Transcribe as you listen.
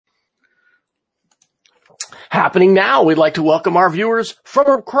Happening now, we'd like to welcome our viewers from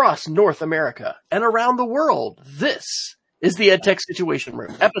across North America and around the world. This is the EdTech Situation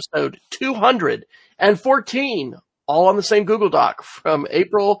Room, episode 214, all on the same Google Doc from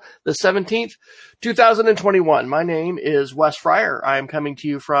April the 17th, 2021. My name is Wes Fryer. I am coming to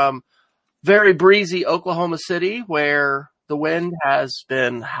you from very breezy Oklahoma City, where the wind has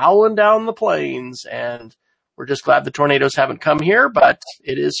been howling down the plains, and we're just glad the tornadoes haven't come here, but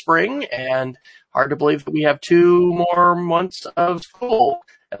it is spring, and hard to believe that we have 2 more months of school.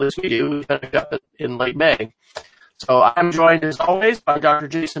 At least we do. We finish up in late May. So I'm joined, as always, by Dr.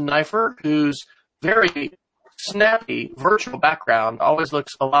 Jason Neiffer, whose very snappy virtual background always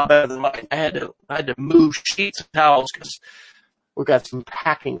looks a lot better than mine. I had to move sheets of towels because we've got some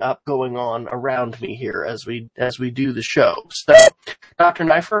packing up going on around me here as we do the show. So, Dr.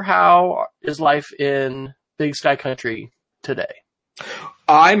 Neiffer, how is life in Big Sky Country today?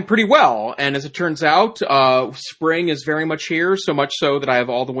 I'm pretty well, and as it turns out, spring is very much here, so much so that I have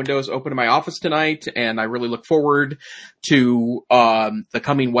all the windows open in my office tonight, and I really look forward to the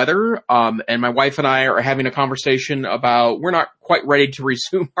coming weather. And my wife and I are having a conversation about, we're not quite ready to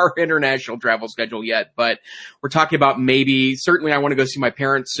resume our international travel schedule yet, but we're talking about certainly I want to go see my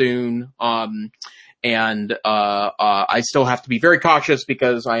parents soon. And I still have to be very cautious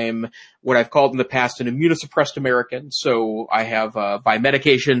because I am what I've called in the past an immunosuppressed American. So I have, by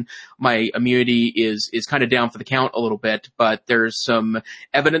medication, my immunity is kind of down for the count a little bit, but there's some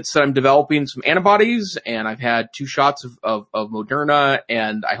evidence that I'm developing some antibodies, and I've had 2 shots of Moderna,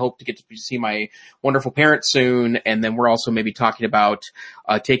 and I hope to get to see my wonderful parents soon. And then we're also maybe talking about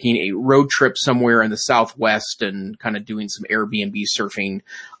taking a road trip somewhere in the Southwest and kind of doing some Airbnb surfing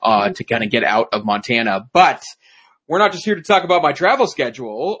to kind of get out of Montana. But we're not just here to talk about my travel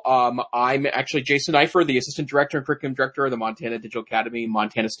schedule. I'm actually Jason Neiffer, the Assistant Director and Curriculum Director of the Montana Digital Academy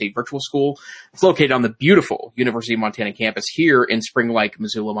Montana State Virtual School. It's located on the beautiful University of Montana campus here in Spring Lake,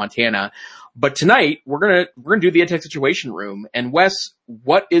 Missoula, Montana. But tonight we're gonna do the EdTech Situation Room. And Wes,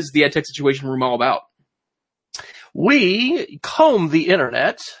 what is the EdTech Situation Room all about? We comb the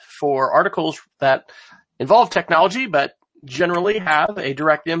internet for articles that involve technology, but generally have a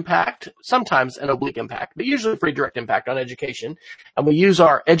direct impact, sometimes an oblique impact, but usually a pretty direct impact on education. And we use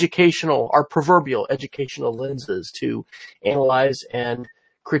our proverbial educational lenses to analyze and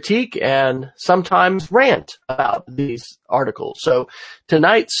critique and sometimes rant about these articles. So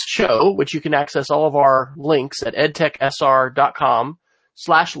tonight's show, which you can access all of our links at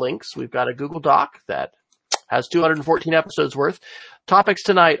edtechsr.com/links. We've got a Google Doc that has 214 episodes worth. Topics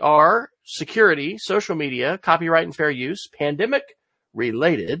tonight are security, social media, copyright and fair use,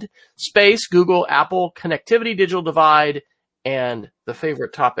 pandemic-related, space, Google, Apple, connectivity, digital divide, and the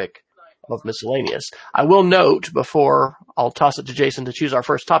favorite topic of miscellaneous. I will note, before I'll toss it to Jason to choose our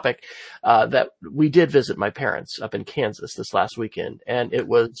first topic, that we did visit my parents up in Kansas this last weekend, and it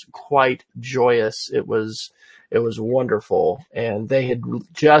was quite joyous. It was wonderful, and they had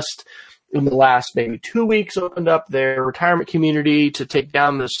just, in the last maybe 2 weeks, opened up their retirement community to take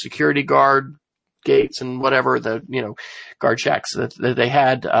down the security guard gates and whatever, guard shacks that they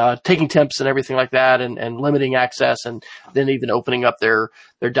had, taking temps and everything like that, and limiting access, and then even opening up their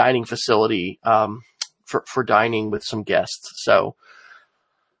dining facility for dining with some guests. So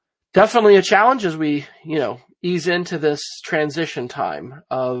definitely a challenge as we, ease into this transition time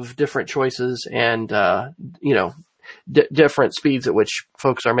of different choices and, different speeds at which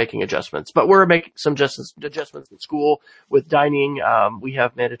folks are making adjustments. But we're making some adjustments in school with dining. We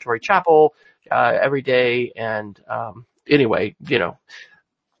have mandatory chapel every day. And anyway,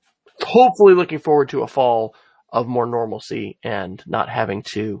 hopefully looking forward to a fall of more normalcy and not having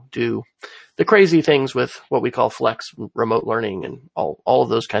to do the crazy things with what we call flex remote learning and all of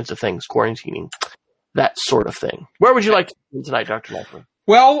those kinds of things, quarantining, that sort of thing. Where would you like to begin tonight, Dr. Neiffer?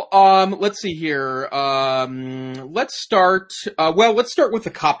 Well, let's see here. Let's start with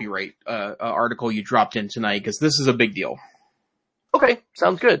the copyright article you dropped in tonight, because this is a big deal. Okay,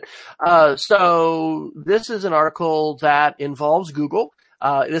 sounds good. So this is an article that involves Google.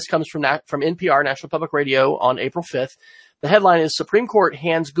 This comes from NPR, National Public Radio, on April 5th. The headline is, Supreme Court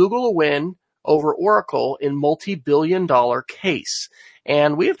hands Google a win over Oracle in multi-billion-dollar case.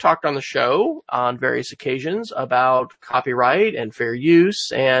 And we have talked on the show on various occasions about copyright and fair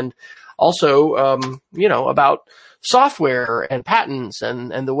use, and also, about software and patents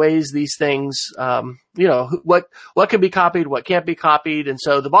and the ways these things, what can be copied, what can't be copied. And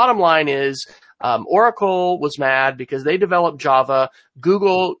so the bottom line is, Oracle was mad because they developed Java.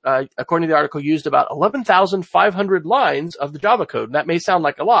 Google, according to the article, used about 11,500 lines of the Java code. And that may sound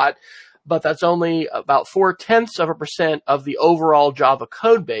like a lot, but that's only about 0.4% of the overall Java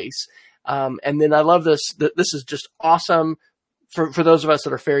code base. And then I love this. This is just awesome for those of us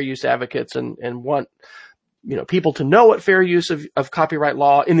that are fair use advocates and want, people to know what fair use of copyright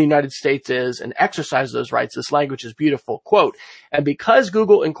law in the United States is and exercise those rights. This language is beautiful. Quote, and because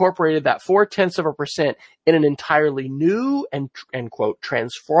Google incorporated that 0.4% in an entirely new and quote,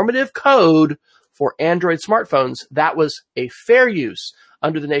 transformative code for Android smartphones, that was a fair use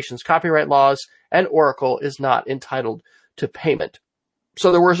under the nation's copyright laws, and Oracle is not entitled to payment.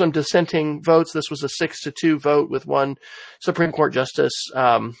 So there were some dissenting votes. This was a 6-2 vote with one Supreme Court justice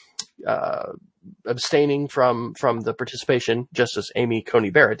abstaining from the participation. Justice Amy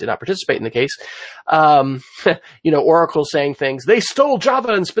Coney Barrett did not participate in the case. Oracle saying things, they stole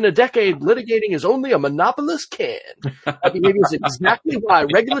Java and spent a decade litigating as only a monopolist can. That behavior is exactly why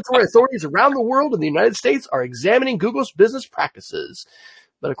regulatory authorities around the world and the United States are examining Google's business practices.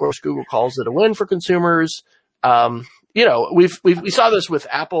 But of course, Google calls it a win for consumers. We saw this with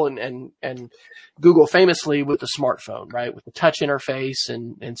Apple and Google famously with the smartphone, right? With the touch interface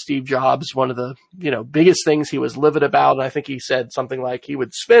and Steve Jobs, one of the, biggest things he was livid about. And I think he said something like he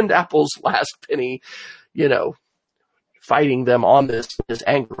would spend Apple's last penny, fighting them on this, his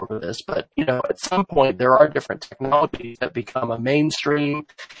anger over this. But, at some point there are different technologies that become a mainstream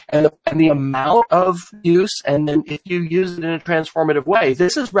and the amount of use. And then if you use it in a transformative way,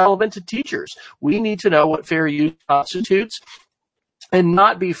 this is relevant to teachers. We need to know what fair use constitutes and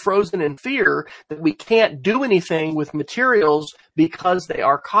not be frozen in fear that we can't do anything with materials because they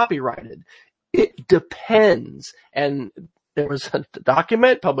are copyrighted. It depends. And there was a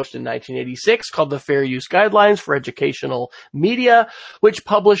document published in 1986 called the Fair Use Guidelines for Educational Media, which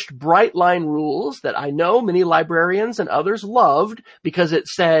published bright line rules that I know many librarians and others loved because it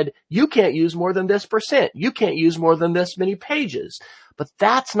said, you can't use more than this %. You can't use more than this many pages. But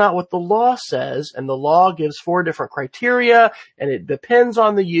that's not what the law says, and the law gives 4 different criteria, and it depends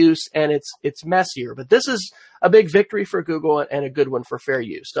on the use, and it's messier. But this is a big victory for Google and a good one for fair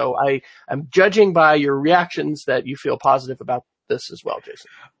use. So I'm judging by your reactions that you feel positive about this as well, Jason.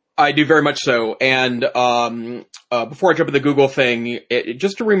 I do very much so. And before I jump into the Google thing,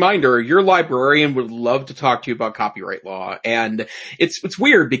 just a reminder, your librarian would love to talk to you about copyright law. And it's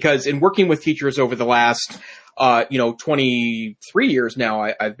weird because in working with teachers over the last 23 years now,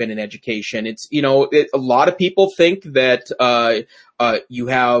 I've been in education. It's, a lot of people think that you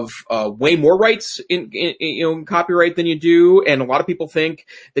have way more rights in copyright than you do, and a lot of people think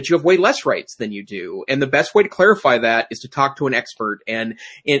that you have way less rights than you do. And the best way to clarify that is to talk to an expert. And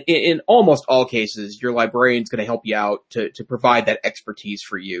in almost all cases, your librarian's going to help you out to provide that expertise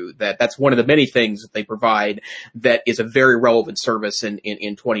for you. That's one of the many things that they provide that is a very relevant service in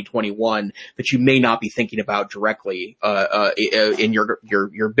 2021 that you may not be thinking about directly in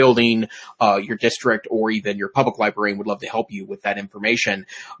your building, your district, or even your public librarian would love to help you with that information.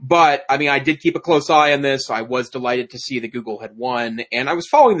 But I did keep a close eye on this. I was delighted to see that Google had won, and I was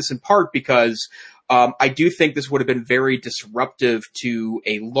following this in part because I do think this would have been very disruptive to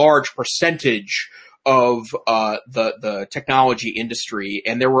a large percentage of the technology industry,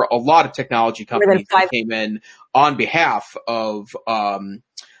 and there were a lot of technology companies that came in on behalf of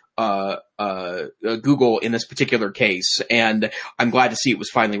Google in this particular case, and I'm glad to see it was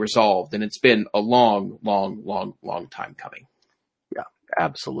finally resolved. And it's been a long time coming. Yeah,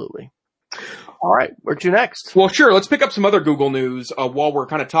 absolutely. All right, where to next? Well, sure. Let's pick up some other Google news while we're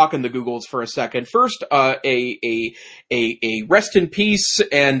kind of talking the Googles for a second. First, a rest in peace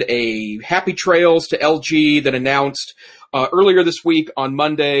and a happy trails to LG that announced earlier this week on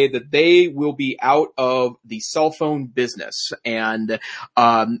Monday that they will be out of the cell phone business. And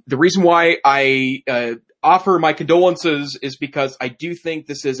the reason why I offer my condolences is because I do think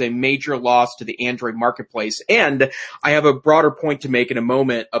this is a major loss to the Android marketplace. And I have a broader point to make in a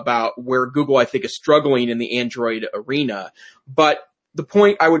moment about where Google, I think, is struggling in the Android arena. But the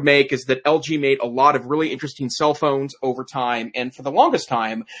point I would make is that LG made a lot of really interesting cell phones over time. And for the longest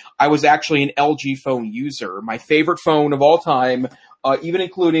time, I was actually an LG phone user. My favorite phone of all time, even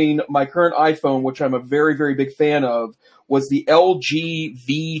including my current iPhone, which I'm a very, very big fan of, was the LG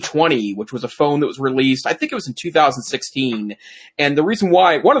V20, which was a phone that was released, I think it was in 2016. And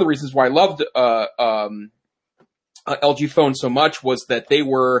one of the reasons why I loved LG phones so much was that they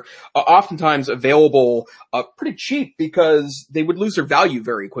were oftentimes available pretty cheap because they would lose their value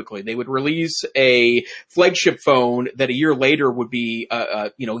very quickly. They would release a flagship phone that a year later would be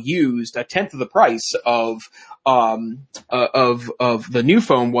used a tenth of the price of the new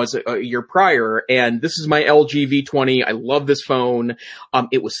phone was a year prior. And this is my LG V20. I love this phone.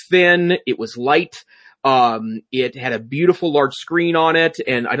 It was thin, it was light. It had a beautiful large screen on it,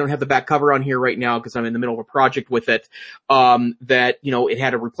 and I don't have the back cover on here right now because I'm in the middle of a project with it. That, it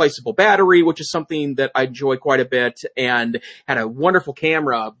had a replaceable battery, which is something that I enjoy quite a bit, and had a wonderful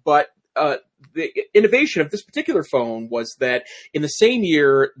camera. But the innovation of this particular phone was that in the same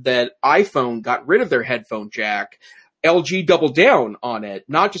year that iPhone got rid of their headphone jack, LG doubled down on it,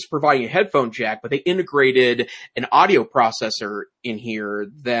 not just providing a headphone jack, but they integrated an audio processor in here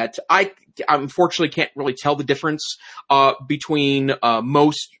that I unfortunately can't really tell the difference between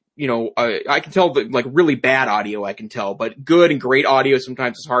most. I can tell the really bad audio I can tell, but good and great audio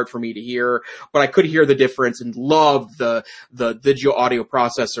sometimes is hard for me to hear. But I could hear the difference and loved the digital audio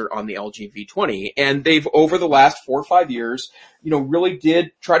processor on the LG V20. And they've, over the last 4 or 5 years, really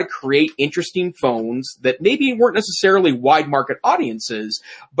did try to create interesting phones that maybe weren't necessarily wide market audiences,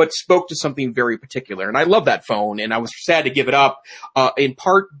 but spoke to something very particular. And I love that phone, and I was sad to give it up, in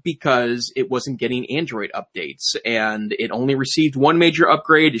part because it wasn't getting Android updates, and it only received one major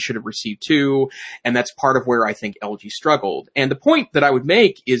upgrade. It should have received 2, and that's part of where I think LG struggled. And the point that I would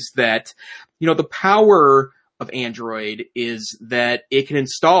make is that, the power of Android is that it can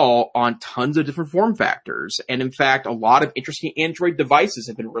install on tons of different form factors. And in fact, a lot of interesting Android devices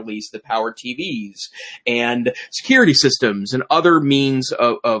have been released that power TVs and security systems and other means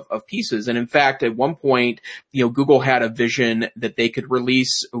of pieces. And in fact, at one point, Google had a vision that they could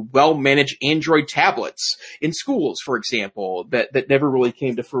release well-managed Android tablets in schools, for example, that never really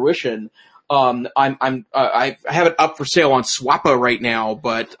came to fruition. I have it up for sale on Swappa right now,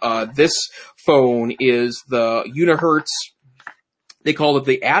 but this phone is the Unihertz. They call it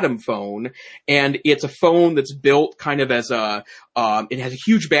the Atom phone, and it's a phone that's built kind of as it has a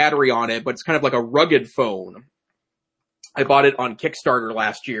huge battery on it, but it's kind of like a rugged phone. I bought it on Kickstarter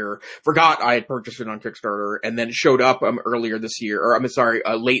last year, forgot I had purchased it on Kickstarter, and then it showed up earlier this year,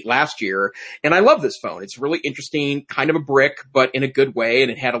 late last year, and I love this phone. It's really interesting, kind of a brick, but in a good way, and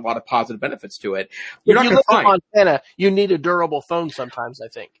it had a lot of positive benefits to it. If you live in Montana, you need a durable phone sometimes, I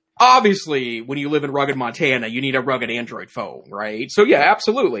think. Obviously, when you live in rugged Montana, you need a rugged Android phone, right? So yeah,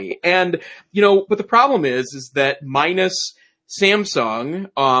 absolutely. And, but the problem is that minus Samsung,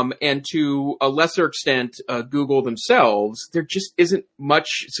 and to a lesser extent, Google themselves, there just isn't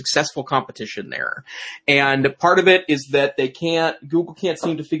much successful competition there. And part of it is that Google can't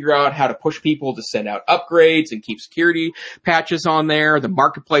seem to figure out how to push people to send out upgrades and keep security patches on there. The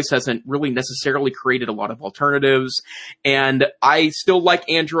marketplace hasn't really necessarily created a lot of alternatives. And I still like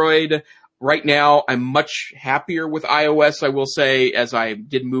Android. Right now, I'm much happier with iOS, I will say, as I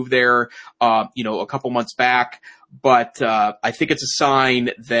did move there, a couple months back. But I think it's a sign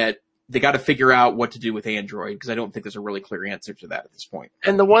that they got to figure out what to do with Android, because I don't think there's a really clear answer to that at this point.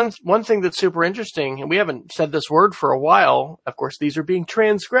 And the one thing that's super interesting, and we haven't said this word for a while, of course, these are being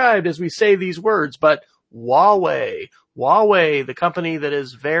transcribed as we say these words, but Huawei, the company that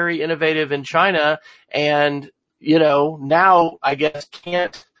is very innovative in China and, now I guess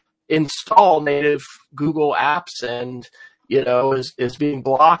can't install native Google apps and, is being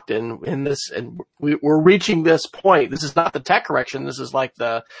blocked and we're reaching this point. This is not the tech correction. This is like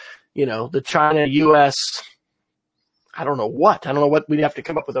the China US. I don't know what we'd have to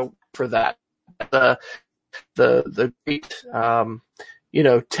come up with for that. The great,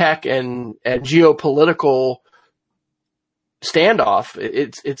 tech and geopolitical standoff.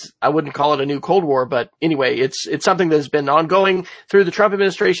 It's I wouldn't call it a new Cold War, but anyway, it's something that has been ongoing through the Trump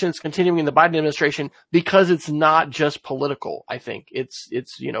administration. It's continuing in the Biden administration because it's not just political. I think it's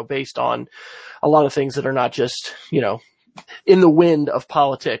based on a lot of things that are not just in the wind of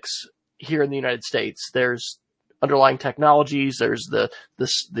politics here in the United States. There's underlying technologies. There's the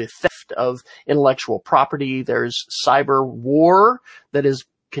theft of intellectual property. There's cyber war that is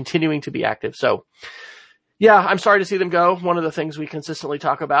continuing to be active. So. Yeah, I'm sorry to see them go. One of the things we consistently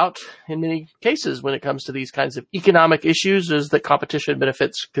talk about in many cases when it comes to these kinds of economic issues is that competition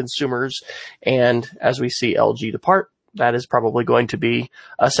benefits consumers. And as we see LG depart, that is probably going to be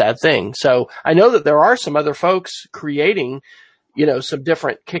a sad thing. So I know that there are some other folks creating, some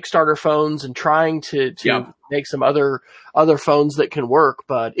different Kickstarter phones and trying to make some other phones that can work.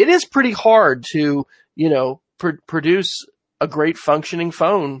 But it is pretty hard to, produce a great functioning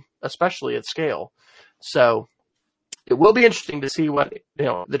phone, especially at scale. So it will be interesting to see what,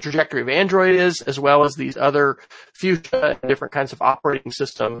 the trajectory of Android is, as well as these other Fuchsia and different kinds of operating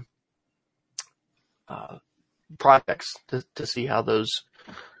system projects to see how those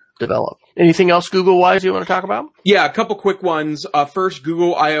develop. Anything else Google-wise you want to talk about? Yeah, a couple quick ones. First,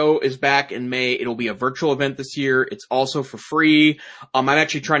 Google I/O is back in May. It'll be a virtual event this year. It's also for free. I'm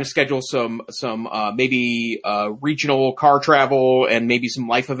actually trying to schedule some maybe regional car travel and maybe some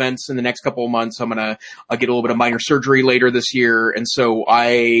life events in the next couple of months. I'm gonna get a little bit of minor surgery later this year, and so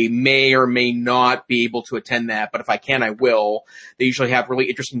I may or may not be able to attend that. But if I can, I will. They usually have really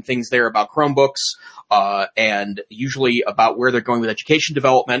interesting things there about Chromebooks. And usually about where they're going with education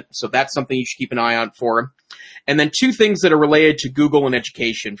development. So that's something you should keep an eye out for. And then two things that are related to Google and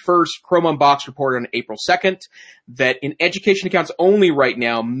education. First, Chrome Unboxed reported on April 2nd that in education accounts only right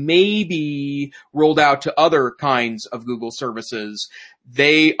now, may be rolled out to other kinds of Google services.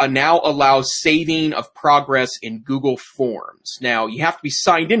 They now allow saving of progress in Google Forms. Now, you have to be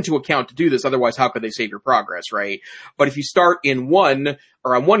signed into account to do this. Otherwise, how could they save your progress, right? But if you start in one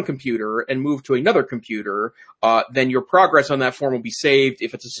or on one computer and move to another computer, then your progress on that form will be saved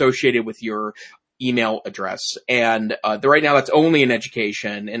if it's associated with your email address. And right now that's only in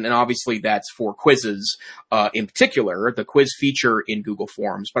education, and obviously that's for quizzes in particular, the quiz feature in Google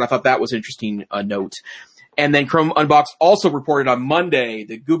Forms. But I thought that was an interesting note. And then Chrome Unboxed also reported on Monday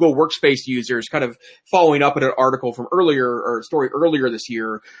that Google Workspace users, kind of following up on an article from earlier, or a story earlier this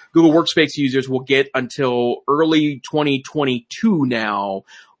year, Google Workspace users will get until early 2022 now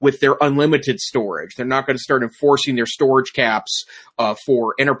with their unlimited storage. They're not going to start enforcing their storage caps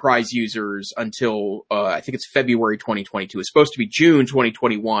for enterprise users until I think it's February 2022. It's supposed to be June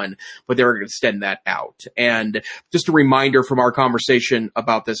 2021, but they're going to extend that out. And just a reminder from our conversation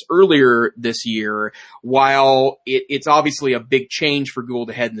about this earlier this year, while it's obviously a big change for Google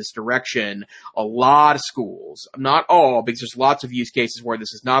to head in this direction, a lot of schools, not all, because there's lots of use cases where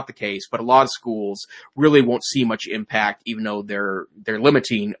this is not the case, but a lot of schools really won't see much impact, even though they're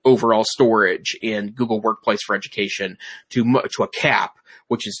limiting overall storage in Google Workplace for Education to a cap,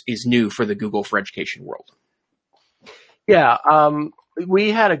 which is new for the Google for Education world. Yeah,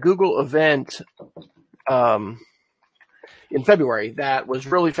 we had a Google event in February that was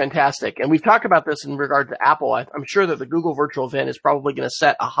really fantastic. And we've talked about this in regard to Apple. I'm sure that the Google virtual event is probably going to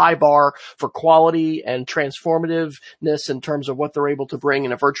set a high bar for quality and transformativeness in terms of what they're able to bring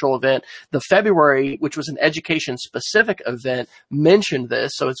in a virtual event. The February, which was an education specific event, mentioned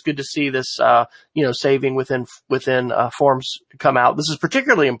this. So it's good to see this, saving within forms come out. This is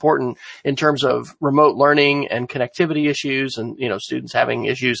particularly important in terms of remote learning and connectivity issues and, students having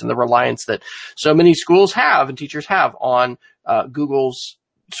issues and the reliance that so many schools have and teachers have on Google's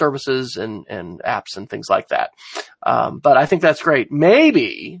services and apps and things like that. But I think that's great.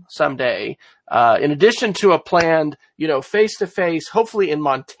 Maybe someday, in addition to a planned, face-to-face, hopefully in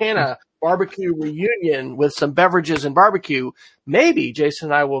Montana, barbecue reunion with some beverages and barbecue, maybe Jason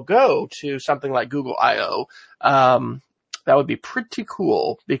and I will go to something like Google I/O. That would be pretty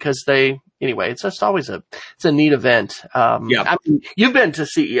cool because it's just always it's a neat event. Yeah. I mean, you've been to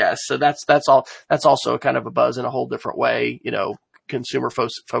CES, so that's also kind of a buzz in a whole different way, consumer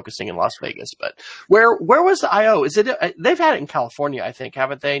focusing in Las Vegas. But where was the I/O? Is it, they've had it in California, I think,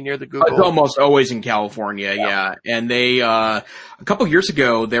 haven't they, near the Google? It's almost always in California. Yeah. And they, a couple years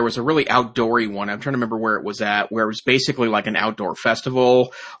ago, there was a really outdoory one. I'm trying to remember where it was at, where it was basically like an outdoor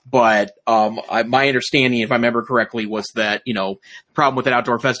festival. But, my understanding, if I remember correctly, was that, the problem with an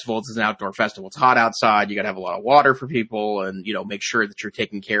outdoor festival is it's an outdoor festival. It's hot outside. You got to have a lot of water for people and, make sure that you're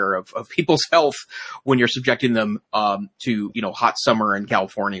taking care of people's health when you're subjecting them, to, hot summer in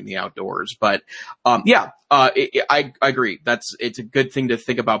California in the outdoors. But, I agree. It's a good thing to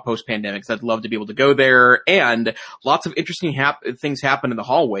think about post-pandemic. I'd love to be able to go there, and lots of interesting things happen in the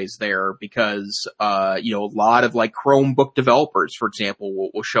hallways there because, a lot of like Chromebook developers, for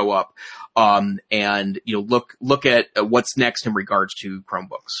example, will show up, and, look at what's next in regards to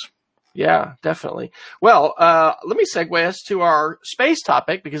Chromebooks. Yeah, definitely. Well, let me segue us to our space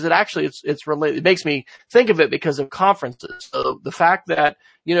topic because it's related. It makes me think of it because of conferences. So the fact that,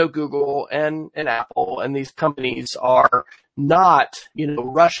 Google and Apple and these companies are not,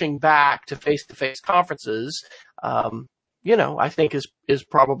 rushing back to face-to-face conferences, I think is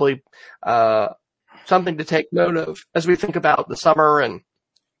probably, something to take note of as we think about the summer and,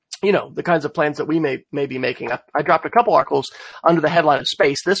 the kinds of plans that we may be making. I dropped a couple articles under the headline of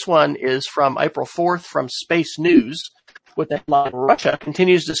space. This one is from April 4th from Space News with the headline, Russia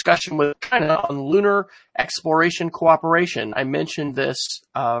continues discussion with China on lunar exploration cooperation. I mentioned this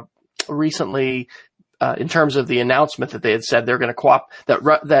recently in terms of the announcement that they had said they're going to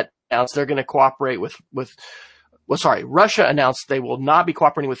they're going to cooperate with Russia announced they will not be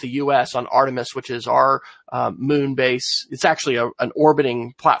cooperating with the U.S. on Artemis, which is our moon base. It's actually an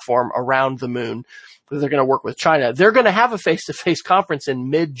orbiting platform around the moon. They're going to work with China. They're going to have a face-to-face conference in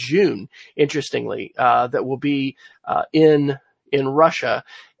mid-June, interestingly, that will be in Russia.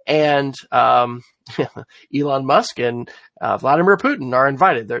 And Elon Musk and Vladimir Putin are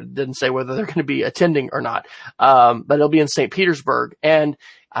invited. They didn't say whether they're going to be attending or not, but it'll be in St. Petersburg. And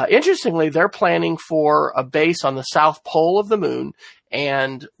interestingly, they're planning for a base on the south pole of the moon,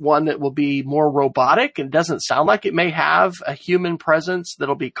 and one that will be more robotic and doesn't sound like it may have a human presence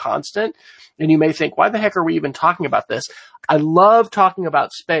that'll be constant. And you may think, why the heck are we even talking about this? I love talking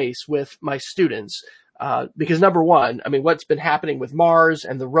about space with my students. Because number one, I mean, what's been happening with Mars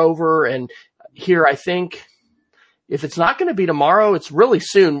and the rover, and here I think if it's not going to be tomorrow, it's really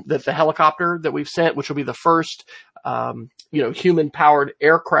soon that the helicopter that we've sent, which will be the first, human powered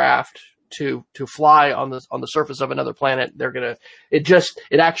aircraft to fly on the surface of another planet.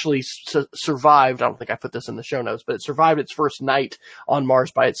 It actually survived. I don't think I put this in the show notes, but it survived its first night on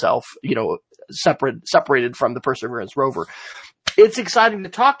Mars by itself, separated from the Perseverance rover. It's exciting to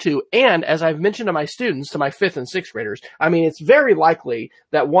talk to. And as I've mentioned to my students, to my 5th and 6th graders, I mean, it's very likely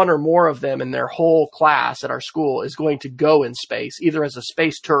that one or more of them in their whole class at our school is going to go in space, either as a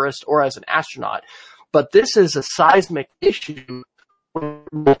space tourist or as an astronaut. But this is a seismic issue.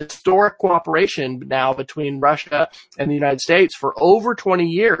 Historic cooperation now between Russia and the United States for over 20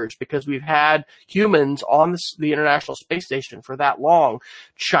 years because we've had humans on the International Space Station for that long.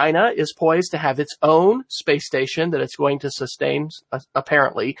 China is poised to have its own space station that it's going to sustain,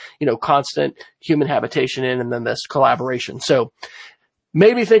 apparently, constant human habitation in, and then this collaboration. So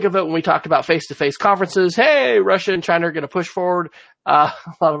made me think of it when we talked about face-to-face conferences. Hey, Russia and China are going to push forward. A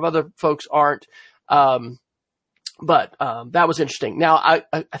lot of other folks aren't. But that was interesting. Now,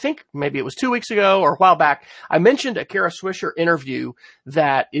 I think maybe it was 2 weeks ago or a while back, I mentioned a Kara Swisher interview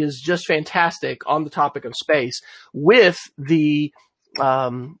that is just fantastic on the topic of space with the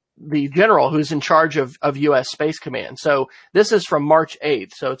general who's in charge of U.S. Space Command. So this is from March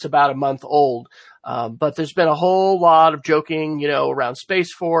 8th, so it's about a month old. But there's been a whole lot of joking, around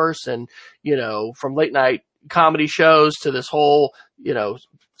Space Force and, from late night comedy shows to this whole,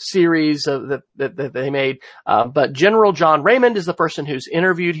 series that they made. But General John Raymond is the person who's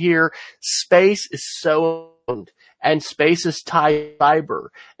interviewed here. Space is so owned, and space is tied to cyber.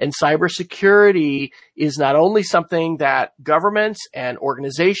 And cybersecurity is not only something that governments and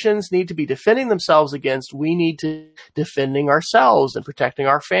organizations need to be defending themselves against, we need to be defending ourselves and protecting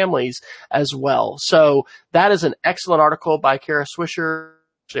our families as well. So that is an excellent article by Kara Swisher,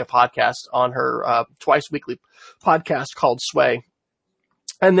 actually a podcast on her twice weekly podcast called Sway.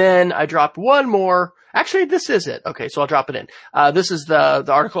 And then I dropped one more. Actually, this is it. Okay, so I'll drop it in. This is the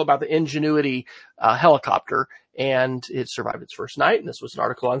article about the Ingenuity helicopter, and it survived its first night, and this was an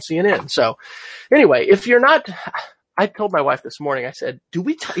article on CNN. So anyway, if you're not, I told my wife this morning, I said, do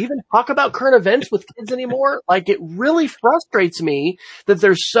we even talk about current events with kids anymore? Like, it really frustrates me that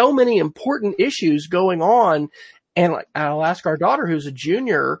there's so many important issues going on. And I'll ask our daughter, who's a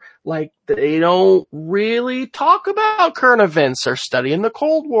junior, they don't really talk about current events. They're studying the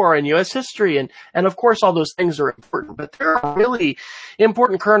Cold War and U.S. history. And of course, all those things are important, but there are really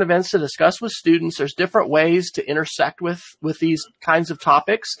important current events to discuss with students. There's different ways to intersect with these kinds of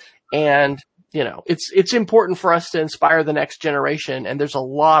topics. And it's important for us to inspire the next generation. And there's a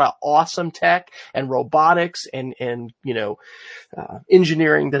lot of awesome tech and robotics and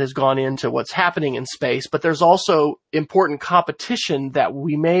engineering that has gone into what's happening in space. But there's also important competition that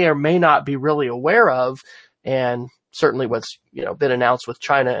we may or may not be really aware of. And certainly what's, been announced with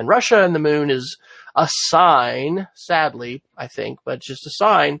China and Russia and the moon is a sign, sadly, I think, but just a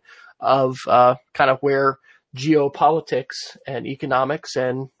sign of, kind of where geopolitics and economics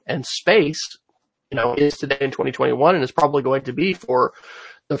and space, is today in 2021 and is probably going to be for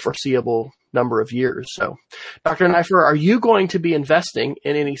the foreseeable number of years. So, Dr. Neiffer, are you going to be investing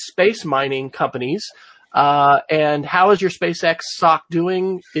in any space mining companies? And how is your SpaceX stock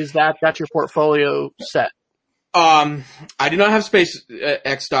doing? Is that's your portfolio set? I do not have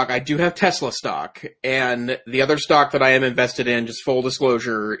SpaceX stock. I do have Tesla stock. And the other stock that I am invested in, just full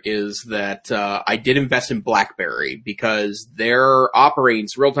disclosure, is that I did invest in BlackBerry because their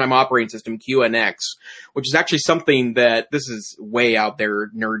real-time operating system, QNX, which is actually something that, this is way out there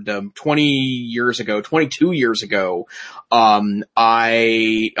nerddom, 22 years ago, you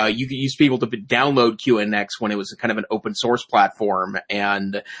used to be able to download QNX when it was kind of an open source platform.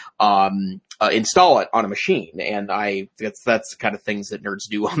 And install it on a machine. And that's the kind of things that nerds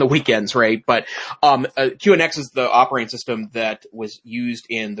do on the weekends, right? But, QNX is the operating system that was used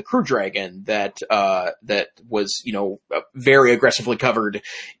in the Crew Dragon that was, very aggressively covered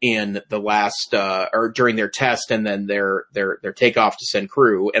in the last, or during their test and then their takeoff to send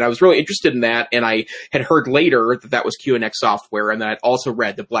crew. And I was really interested in that. And I had heard later that was QNX software. And then I'd also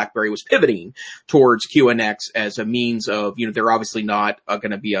read that BlackBerry was pivoting towards QNX as a means of, they're obviously not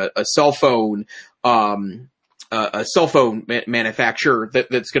going to be a cell phone, manufacturer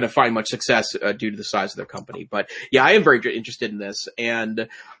that's going to find much success due to the size of their company. But yeah, I am very interested in this. And,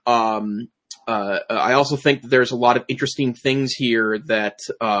 I also think that there's a lot of interesting things here that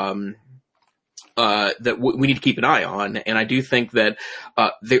we need to keep an eye on. And I do think that,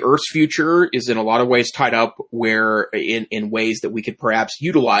 the Earth's future is in a lot of ways tied up in ways that we could perhaps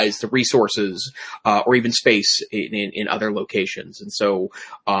utilize the resources, or even space in other locations. And so,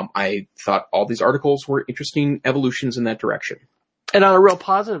 I thought all these articles were interesting evolutions in that direction. And on a real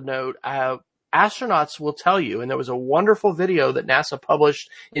positive note, astronauts will tell you, and there was a wonderful video that NASA published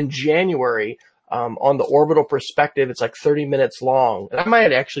in January, on the orbital perspective. It's like 30 minutes long. And I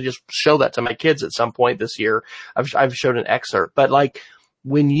might actually just show that to my kids at some point this year. I've showed an excerpt, but like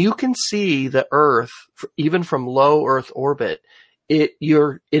when you can see the Earth, even from low Earth orbit, it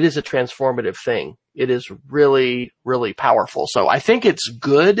is a transformative thing. It is really, really powerful. So I think it's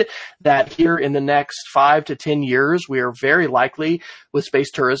good that here in the next 5 to 10 years, we are very likely with space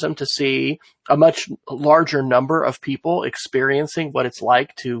tourism to see a much larger number of people experiencing what it's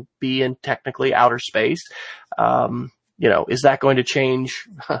like to be in technically outer space. Is that going to change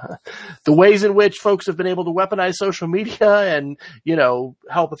the ways in which folks have been able to weaponize social media and,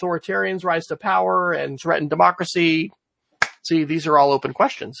 help authoritarians rise to power and threaten democracy? See, these are all open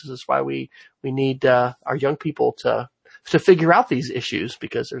questions. This is why we need our young people to figure out these issues,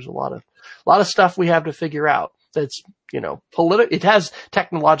 because there's a lot of stuff we have to figure out. That's, it has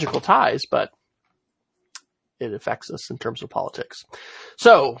technological ties, but it affects us in terms of politics.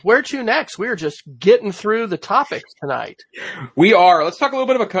 So where to next? We're just getting through the topics tonight. We are. Let's talk a little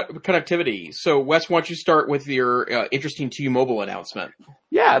bit about connectivity. So Wes, why don't you start with your interesting T-Mobile announcement?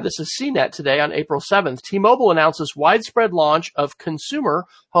 Yeah, this is CNET today on April 7th. T-Mobile announces widespread launch of consumer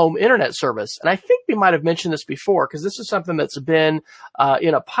home internet service. And I think we might have mentioned this before, because this is something that's been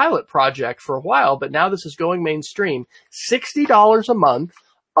in a pilot project for a while, but now this is going mainstream. $60 a month,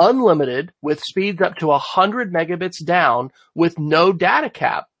 unlimited, with speeds up to 100 megabits down with no data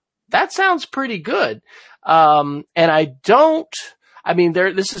cap. That sounds pretty good. And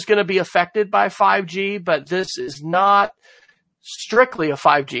this is going to be affected by 5G, but this is not strictly a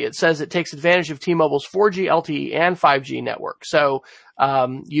 5G. It says it takes advantage of T-Mobile's 4G, LTE, and 5G network. So,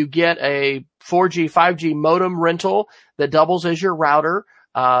 you get a 4G, 5G modem rental that doubles as your router.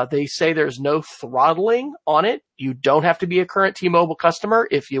 They say there's no throttling on it. You don't have to be a current T-Mobile customer.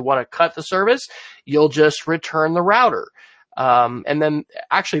 If you want to cut the service, you'll just return the router. And then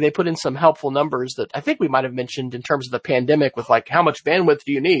actually they put in some helpful numbers that I think we might have mentioned in terms of the pandemic with like how much bandwidth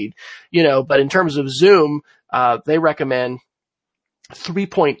do you need, but in terms of Zoom, they recommend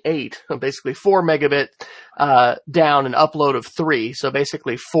 3.8, basically 4 megabit, down and upload of 3. So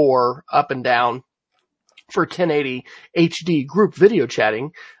basically 4 up and down for 1080 HD group video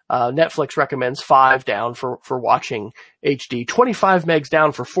chatting. Netflix recommends 5 down for watching HD, 25 megs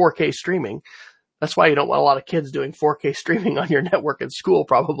down for 4K streaming. That's why you don't want a lot of kids doing 4K streaming on your network at school,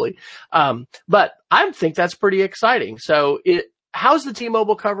 probably. But I think that's pretty exciting. So how's the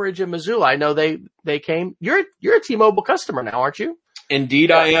T-Mobile coverage in Missoula? I know they came. You're a T-Mobile customer now, aren't you?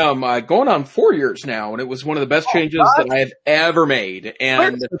 Indeed, I am. Going on 4 years now, and it was one of the best changes that I have ever made. And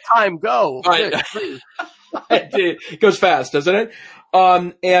where does the time go? It goes fast, doesn't it?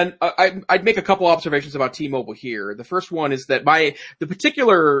 And I'd make a couple observations about T-Mobile here. The first one is that the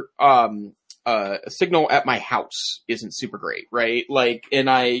particular signal at my house isn't super great, right? Like, and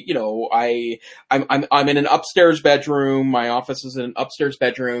I'm in an upstairs bedroom. My office is in an upstairs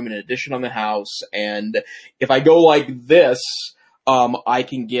bedroom in an addition on the house. And if I go like this, I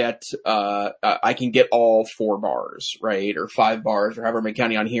can get all 4 bars, right? Or 5 bars, or however I'm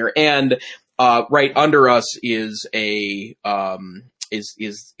counting on here. And, right under us is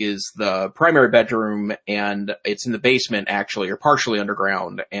is the primary bedroom, and it's in the basement actually, or partially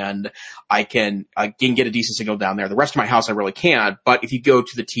underground, and I can get a decent signal down there. The rest of my house I really can't, but if you go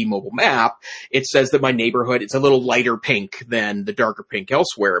to the T-Mobile map, it says that my neighborhood, it's a little lighter pink than the darker pink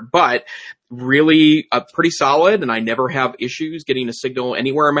elsewhere, but really pretty solid, and I never have issues getting a signal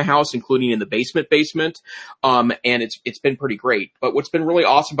anywhere in my house, including in the basement. And it's been pretty great. But what's been really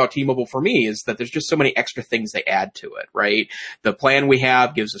awesome about T-Mobile for me is that there's just so many extra things they add to it, right? The plan we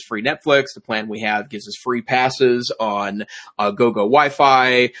have gives us free Netflix. The plan we have gives us free passes on GoGo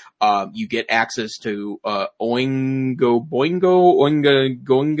Wi-Fi. You get access to Oingo.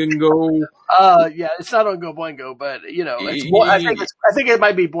 Yeah, it's not on Go Boingo, but I think it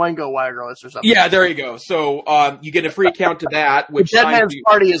might be Boingo Wireless or something. Yeah, there you go. So you get a free account to that, which Dead Man's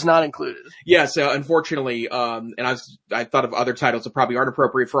Party is not included. Yes, unfortunately, and I thought of other titles that probably aren't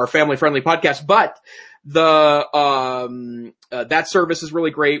appropriate for our family-friendly podcast, but that service is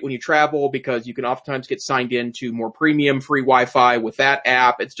really great when you travel because you can oftentimes get signed in to more premium free Wi-Fi with that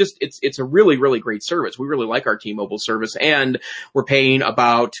app. It's a really, really great service. We really like our T-Mobile service, and we're paying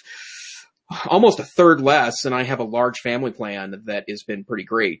about almost a third less, and I have a large family plan that has been pretty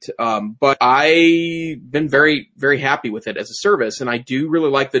great. But I've been very, very happy with it as a service, and I do really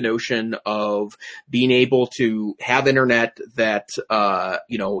like the notion of being able to have internet that,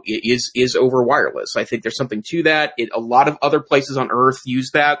 is over wireless. I think there's something to that. A lot of other places on Earth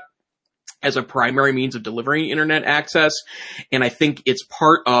use that as a primary means of delivering internet access, and I think it's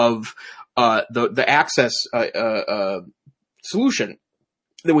part of the access solution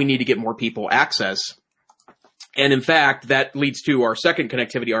that we need to get more people access. And in fact, that leads to our second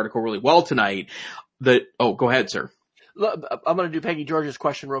connectivity article really well tonight. Go ahead, sir. I'm going to do Peggy George's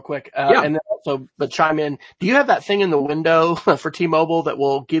question real quick. Yeah. And then also, but chime in. Do you have that thing in the window for T-Mobile that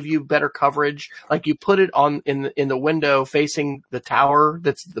will give you better coverage? Like you put it on in the window facing the tower.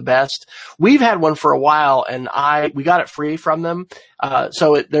 That's the best. We've had one for a while, and we got it free from them.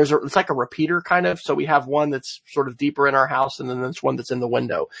 So it's like a repeater kind of. So we have one that's sort of deeper in our house, and then there's one that's in the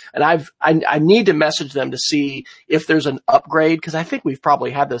window. And I need to message them to see if there's an upgrade, because I think we've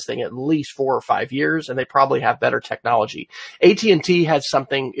probably had this thing at least 4 or 5 years, and they probably have better technology. AT&T has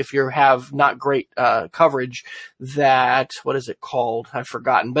something, if you have not great coverage, that, what is it called? I've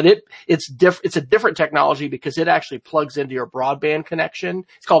forgotten, but it's a different technology because it actually plugs into your broadband connection.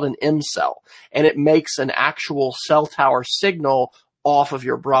 It's called an M-Cell, and it makes an actual cell tower signal off of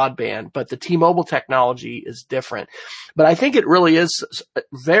your broadband, but the T-Mobile technology is different. But I think it really is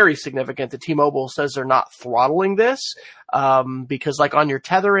very significant that T-Mobile says they're not throttling this, because like on your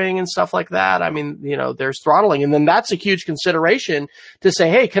tethering and stuff like that, I mean, there's throttling, and then that's a huge consideration to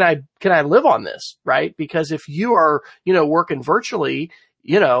say, hey, can I live on this, right? Because if you are, working virtually,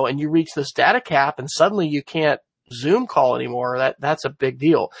 and you reach this data cap and suddenly you can't Zoom call anymore, that's a big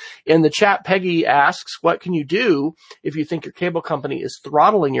deal. In the chat, Peggy asks, what can you do if you think your cable company is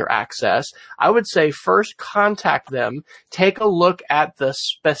throttling your access? I would say first contact them, take a look at the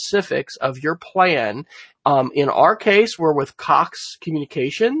specifics of your plan. In our case, we're with Cox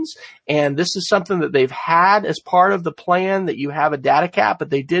Communications, and this is something that they've had as part of the plan, that you have a data cap, but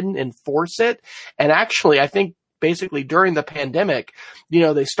they didn't enforce it. And actually, I think basically during the pandemic,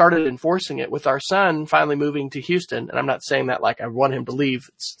 they started enforcing it with our son finally moving to Houston. And I'm not saying that like I want him to leave.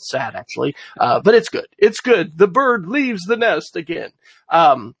 It's sad, actually. But it's good. It's good. The bird leaves the nest again.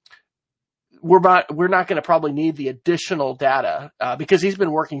 We're not going to probably need the additional data, because he's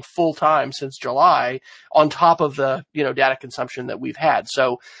been working full time since July on top of the, data consumption that we've had.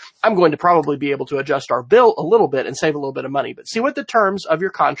 So I'm going to probably be able to adjust our bill a little bit and save a little bit of money, but see what the terms of your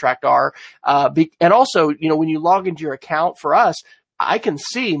contract are. And also, when you log into your account for us, I can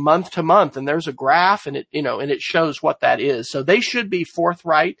see month to month, and there's a graph, and it shows what that is. So they should be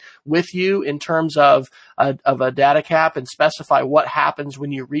forthright with you in terms of a data cap, and specify what happens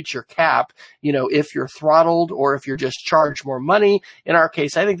when you reach your cap, if you're throttled or if you're just charged more money. In our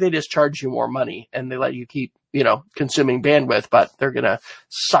case, I think they just charge you more money and they let you keep, consuming bandwidth, but they're going to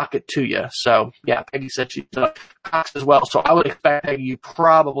sock it to you. So yeah, Peggy said she's Cox as well. So I would expect, Peggy, you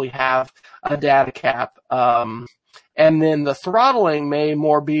probably have a data cap. And then the throttling may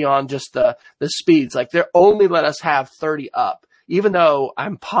more be on just the speeds. Like they only let us have 30 up, even though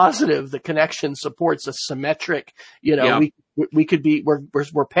I'm positive the connection supports a symmetric, we could be,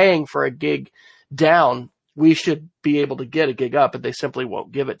 we're paying for a gig down. We should be able to get a gig up, but they simply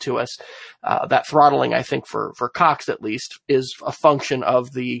won't give it to us. That throttling, I think for Cox at least, is a function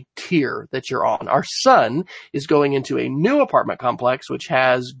of the tier that you're on. Our son is going into a new apartment complex, which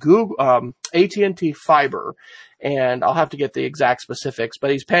has AT&T fiber. And I'll have to get the exact specifics, but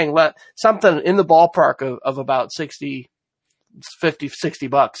he's paying something in the ballpark of about 60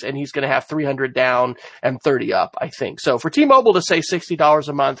 $60, and he's going to have 300 down and 30 up, I think. So for T-Mobile to say $60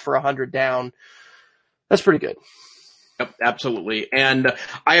 a month for 100 down, that's pretty good. Yep, absolutely. And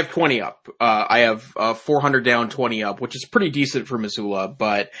I have 20 up. I have 400 down, 20 up, which is pretty decent for Missoula,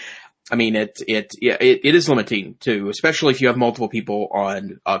 but I mean, it is limiting too, especially if you have multiple people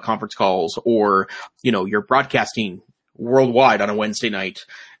on conference calls, or, you know, you're broadcasting worldwide on a Wednesday night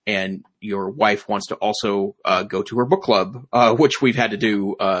and your wife wants to also go to her book club, which we've had to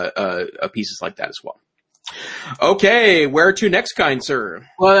do pieces like that as well. Okay, where to next, kind sir?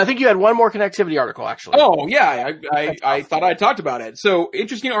 Well, I think you had one more connectivity article, actually. Oh, yeah, I thought I talked about it. So,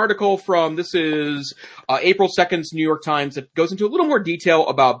 interesting article from, this is April 2nd's New York Times, that goes into a little more detail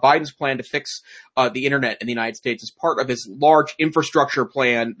about Biden's plan to fix the internet in the United States as part of his large infrastructure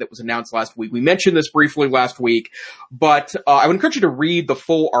plan that was announced last week. We mentioned this briefly last week, but I would encourage you to read the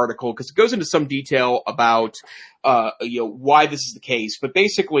full article because it goes into some detail about why this is the case. But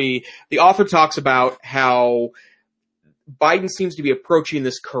basically, the author talks about how Biden seems to be approaching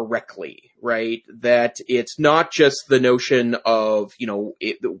this correctly, right? That it's not just the notion of,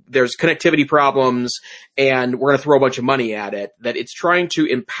 there's connectivity problems and we're going to throw a bunch of money at it, that it's trying to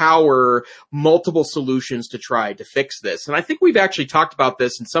empower multiple solutions to try to fix this. And I think we've actually talked about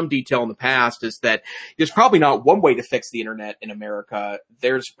this in some detail in the past, is that there's probably not one way to fix the internet in America.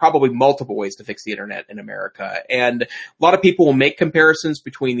 There's probably multiple ways to fix the internet in America. And a lot of people will make comparisons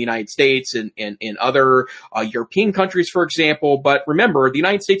between the United States and other European countries, for example. But remember, the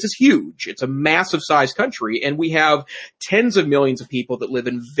United States is huge. It's a massive sized country, and we have tens of millions of people that live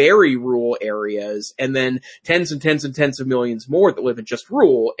in very rural areas, and then tens and tens and tens of millions more that live in just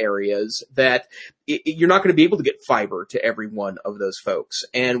rural areas, that you're not going to be able to get fiber to every one of those folks.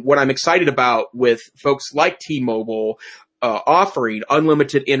 And what I'm excited about with folks like T-Mobile offering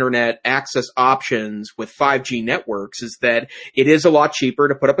unlimited internet access options with 5G networks is that it is a lot cheaper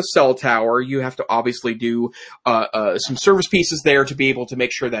to put up a cell tower. You have to obviously do some service pieces there to be able to make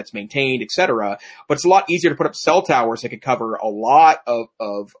sure that's maintained, etc. But it's a lot easier to put up cell towers that could cover a lot of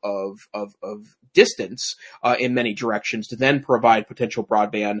distance in many directions to then provide potential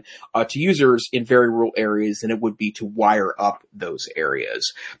broadband to users in very rural areas than it would be to wire up those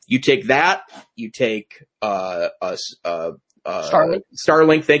areas. You take that, you take Starlink.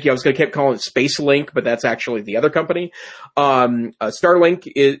 Thank you. I was going to keep calling it SpaceLink, but that's actually the other company.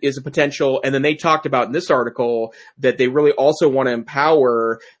 Starlink is a potential. And then they talked about in this article that they really also want to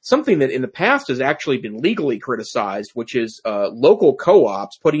empower something that in the past has actually been legally criticized, which is local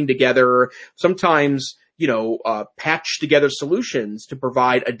co-ops putting together sometimes patch together solutions to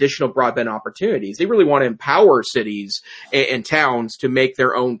provide additional broadband opportunities. They really want to empower cities and towns to make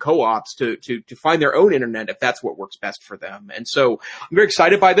their own co-ops, to find their own internet if that's what works best for them. And so I'm very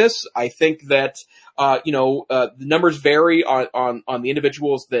excited by this. I think that the numbers vary on the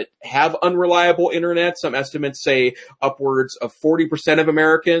individuals that have unreliable internet. Some estimates say upwards of 40% of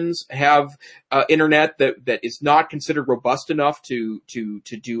Americans have internet that is not considered robust enough to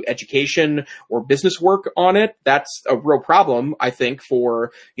do education or business work on it. That's a real problem, I think,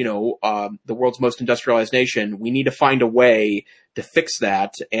 for the world's most industrialized nation. We need to find a way to fix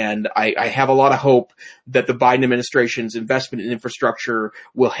that. And I have a lot of hope that the Biden administration's investment in infrastructure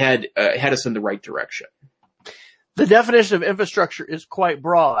will head us in the right direction. The definition of infrastructure is quite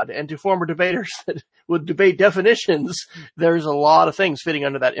broad, and to former debaters that would debate definitions, there's a lot of things fitting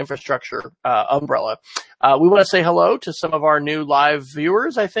under that infrastructure umbrella. We want to say hello to some of our new live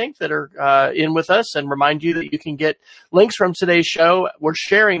viewers, I think, that are in with us, and remind you that you can get links from today's show. We're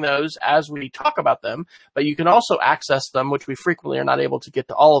sharing those as we talk about them, but you can also access them, which we frequently are not able to get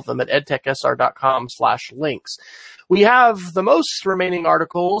to all of them, at edtechsr.com/links. We have the most remaining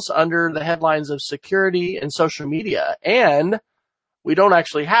articles under the headlines of security and social media, and we don't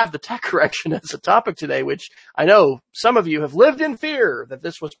actually have the tech correction as a topic today, which I know some of you have lived in fear that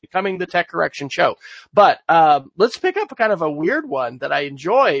this was becoming the tech correction show. But let's pick up a kind of a weird one that I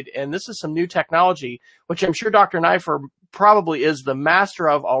enjoyed, and this is some new technology, which I'm sure Dr. Neifer probably is the master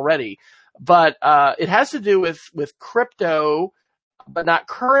of already. But it has to do with crypto, but not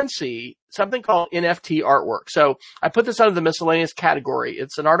currency, something called NFT artwork. So I put this under the miscellaneous category.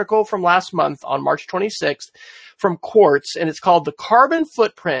 It's an article from last month on March 26th from Quartz, and it's called The Carbon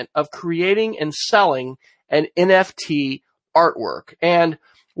Footprint of Creating and Selling an NFT Artwork. And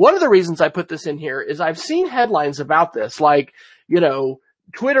one of the reasons I put this in here is I've seen headlines about this, like,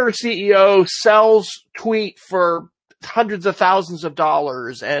 Twitter CEO sells tweet for hundreds of thousands of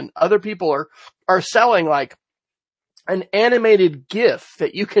dollars, and other people are selling like an animated GIF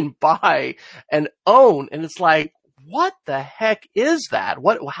that you can buy and own. And it's like, what the heck is that?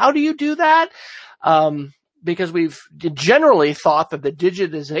 How do you do that? Because we've generally thought that the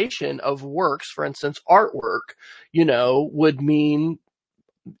digitization of works, for instance, artwork, would mean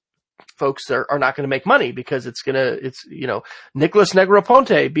folks are not going to make money because it's Nicholas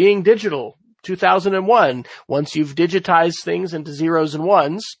Negroponte being digital 2001, once you've digitized things into zeros and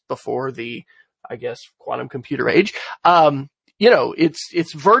ones before the, I guess, quantum computer age,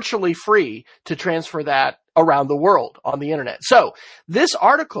 it's virtually free to transfer that around the world on the internet. So this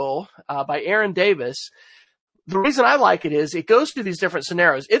article by Aaron Davis, the reason I like it is it goes through these different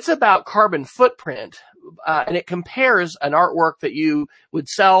scenarios. It's about carbon footprint, and it compares an artwork that you would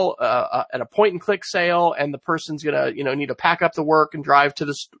sell at a point and click sale, and the person's gonna, need to pack up the work and drive to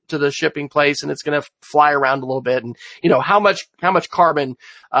the shipping place, and it's gonna fly around a little bit, and how much carbon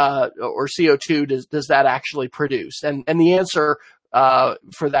or CO2 does that actually produce? And the answer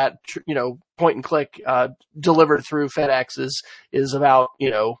for that point and click delivered through FedEx is about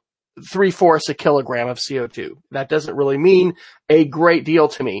 3/4 a kilogram of CO2. That doesn't really mean a great deal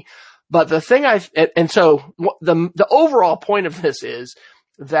to me. But the thing the overall point of this is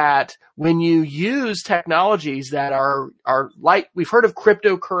that when you use technologies that are like, we've heard of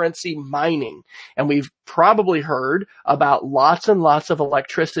cryptocurrency mining, and we've probably heard about lots and lots of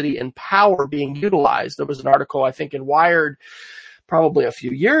electricity and power being utilized. There was an article, I think, in Wired probably a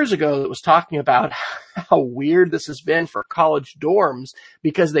few years ago that was talking about how weird this has been for college dorms,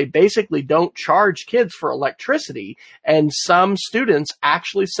 because they basically don't charge kids for electricity. And some students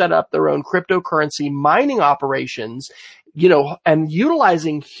actually set up their own cryptocurrency mining operations, and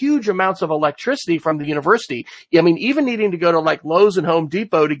utilizing huge amounts of electricity from the university. I mean, even needing to go to like Lowe's and Home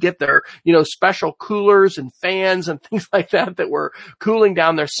Depot to get their, special coolers and fans and things like that were cooling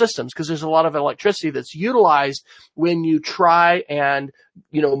down their systems, because there's a lot of electricity that's utilized when you try and,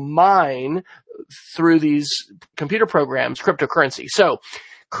 mine through these computer programs, cryptocurrency. So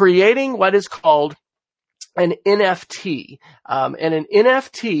creating what is called an NFT, and an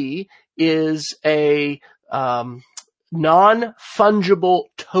NFT is a, non-fungible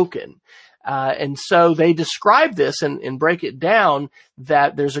token. And so they describe this and break it down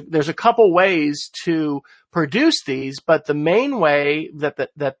that there's a couple ways to produce these, but the main way that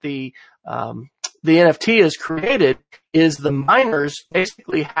the NFT is created is the miners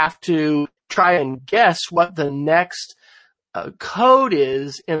basically have to try and guess what the next code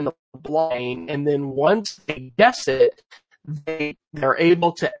is in the blockchain, and then once they guess it, they're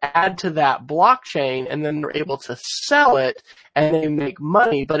able to add to that blockchain, and then they're able to sell it, and they make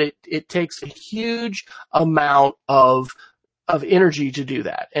money. But it takes a huge amount of energy to do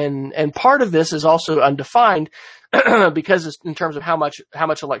that, and part of this is also undefined because it's in terms of how much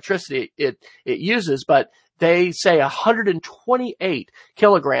electricity it uses. But they say 128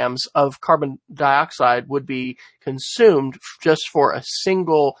 kilograms of carbon dioxide would be consumed just for a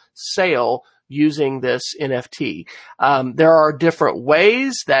single sale using this NFT. There are different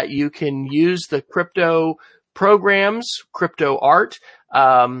ways that you can use the crypto programs, crypto art,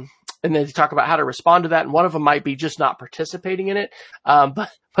 and then you talk about how to respond to that. And one of them might be just not participating in it.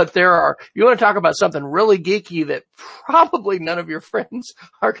 But there are, you want to talk about something really geeky that probably none of your friends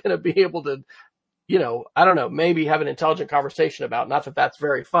are going to be able to, I don't know, maybe have an intelligent conversation about. Not that that's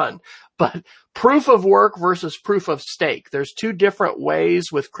very fun, but proof of work versus proof of stake. There's two different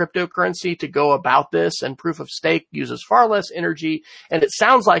ways with cryptocurrency to go about this, and proof of stake uses far less energy. And it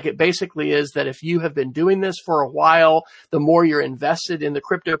sounds like it basically is that if you have been doing this for a while, the more you're invested in the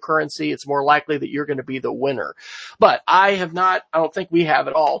cryptocurrency, it's more likely that you're going to be the winner. But I don't think we have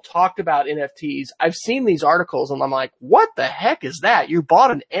at all talked about NFTs. I've seen these articles and I'm like, what the heck is that? You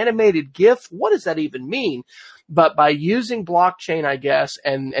bought an animated GIF? What does that even mean? But by using blockchain, I guess,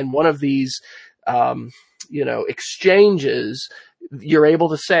 and one of these, exchanges, you're able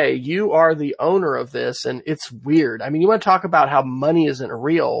to say you are the owner of this, and it's weird. I mean, you want to talk about how money isn't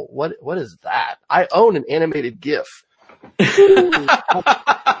real? What is that? I own an animated GIF. Jason,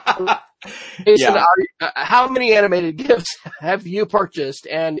 Yeah. How many animated GIFs have you purchased?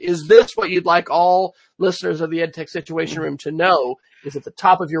 And is this what you'd like all listeners of the EdTech Situation Room to know is at the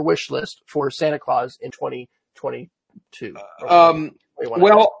top of your wish list for Santa Claus in 2022?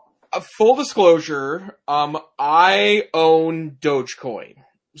 Well, full disclosure, I own Dogecoin.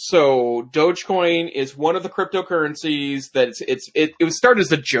 So Dogecoin is one of the cryptocurrencies that it was started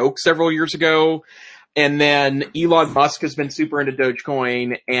as a joke several years ago. And then Elon Musk has been super into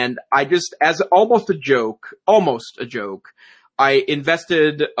Dogecoin, and I just, as almost a joke, I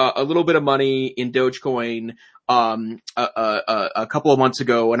invested a little bit of money in Dogecoin a couple of months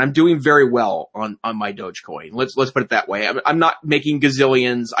ago, and I'm doing very well on my Dogecoin. Let's put it that way. I'm not making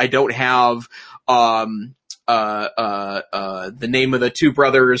gazillions. I don't have the name of the two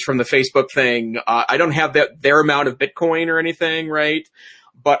brothers from the Facebook thing. I don't have their amount of Bitcoin or anything, right?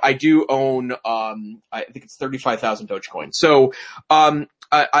 But I do own, I think it's 35,000 Dogecoin. So,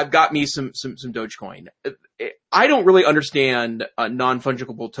 I've got me some Dogecoin. I don't really understand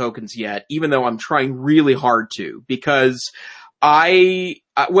non-fungible tokens yet, even though I'm trying really hard to, because I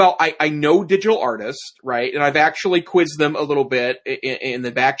know digital artists, right? And I've actually quizzed them a little bit in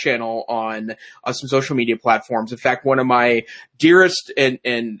the back channel on some social media platforms. In fact, one of my dearest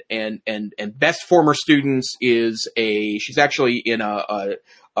and best former students she's actually in a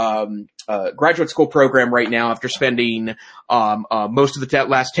graduate school program right now after spending most of the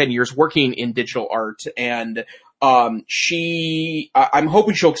last 10 years working in digital art. And I'm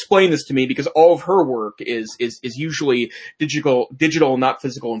hoping she'll explain this to me, because all of her work is usually digital, not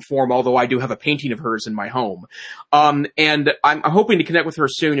physical in form, although I do have a painting of hers in my home. And I'm hoping to connect with her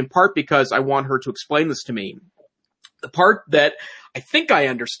soon, in part because I want her to explain this to me. The part that I think I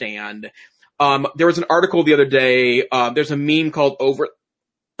understand, there was an article the other day, there's a meme called Overly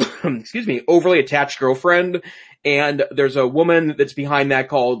Attached Girlfriend. And there's a woman that's behind that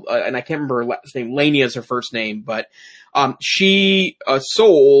called, and I can't remember her last name, Lania is her first name, but she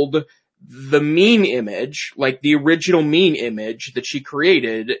sold the meme image, like the original meme image that she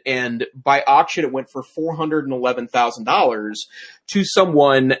created, and by auction it went for $411,000 to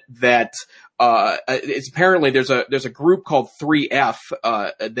someone that it's apparently there's a group called 3F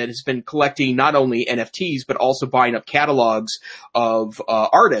that has been collecting not only NFTs but also buying up catalogs of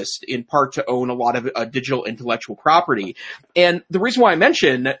artists, in part to own a lot of digital intellectual property. And the reason why I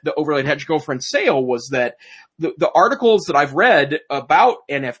mentioned the Overly Attached Girlfriend sale was that the articles that I've read about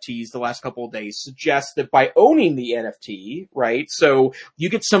NFTs the last couple of days suggest that by owning the NFT, right, so you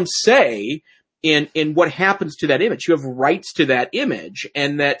get some say in what happens to that image. You have rights to that image,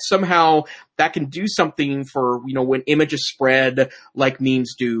 and that somehow that can do something for, when images spread like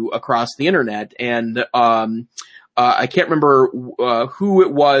memes do across the internet. And I can't remember who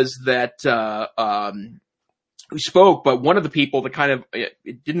it was that who spoke, but one of the people that kind of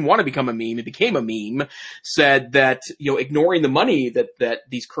didn't want to become a meme, it became a meme, said that, ignoring the money that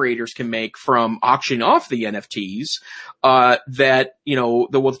these creators can make from auctioning off the NFTs, that,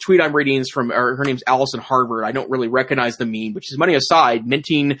 the tweet I'm reading is from, her name's Allison Harvard. I don't really recognize the meme, but she's, money aside,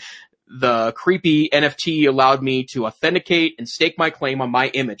 minting the creepy NFT allowed me to authenticate and stake my claim on my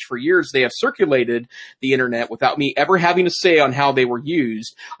image. For years, they have circulated the internet without me ever having a say on how they were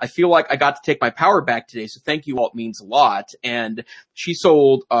used. I feel like I got to take my power back today, so thank you all. It means a lot. And she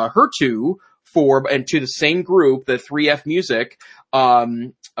sold her two to the same group, the 3F Music,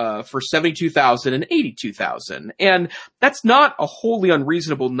 for $72,000 and $82,000. And that's not a wholly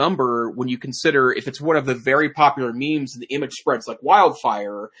unreasonable number when you consider if it's one of the very popular memes and the image spreads like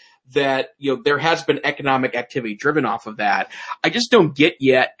wildfire, that, there has been economic activity driven off of that. I just don't get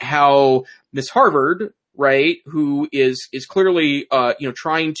yet how Miss Harvard, right, who is clearly,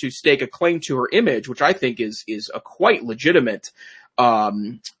 trying to stake a claim to her image, which I think is a quite legitimate,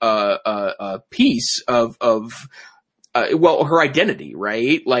 piece of her identity,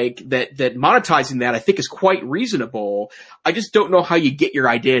 right? Like that monetizing that I think is quite reasonable. I just don't know how you get your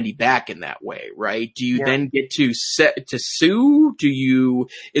identity back in that way, right? Do you then get to sue?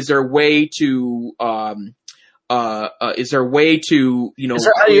 Is there a way to, how do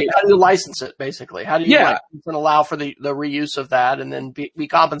you license it, basically? How do you license and allow for the reuse of that and then be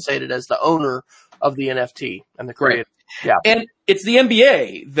compensated as the owner of the NFT and the creator? Right. Yeah. And it's the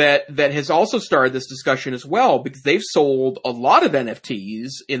NBA that has also started this discussion as well, because they've sold a lot of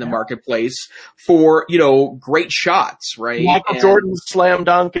NFTs in the marketplace for, great shots, right? Michael Jordan's slam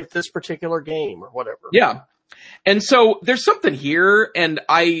dunk at this particular game or whatever. Yeah. And so there's something here, and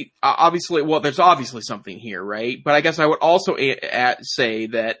there's obviously something here, right? But I guess I would also say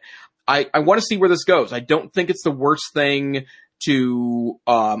that I want to see where this goes. I don't think it's the worst thing to,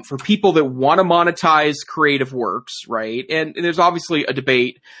 for people that want to monetize creative works, right? And there's obviously a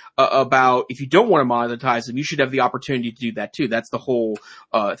debate about if you don't want to monetize them, you should have the opportunity to do that too. That's the whole,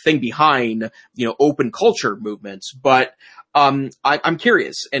 thing behind, open culture movements. But, I'm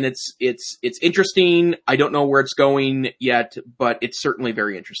curious, and it's interesting. I don't know where it's going yet, but it's certainly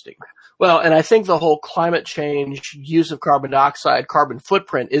very interesting. Well, and I think the whole climate change, use of carbon dioxide, carbon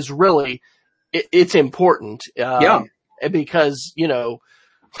footprint is really, it's important. Because,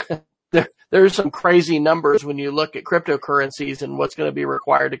 there's some crazy numbers when you look at cryptocurrencies and what's going to be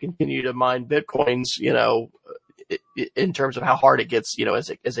required to continue to mine Bitcoins, in terms of how hard it gets,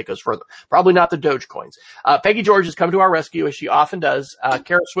 as it goes further. Probably not the Dogecoins. Peggy George has come to our rescue, as she often does.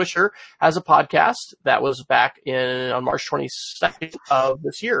 Kara Swisher has a podcast that was back on March 22nd of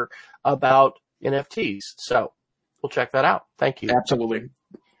this year about NFTs. So we'll check that out. Thank you. Absolutely.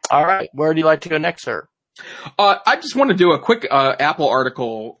 All right. Where do you like to go next, sir? I just want to do a quick Apple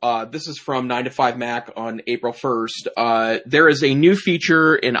article. This is from 9 to 5 Mac on April 1st. There is a new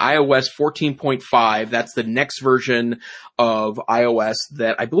feature in iOS 14.5. That's the next version of iOS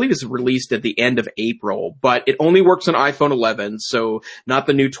that I believe is released at the end of April, but it only works on iPhone 11, so not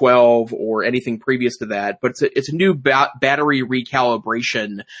the new 12 or anything previous to that. But it's a new battery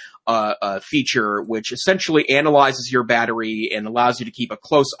recalibration feature, which essentially analyzes your battery and allows you to keep a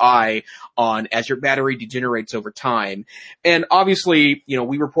close eye on as your battery degenerates over time. And obviously,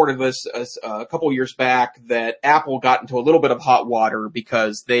 we reported this a couple of years back that Apple got into a little bit of hot water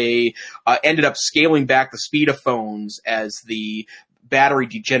because they ended up scaling back the speed of phones as the battery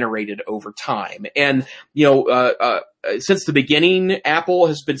degenerated over time. And, since the beginning, Apple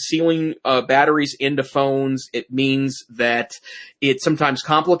has been sealing batteries into phones. It means that it's sometimes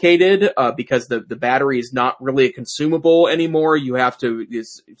complicated because the battery is not really a consumable anymore. You have to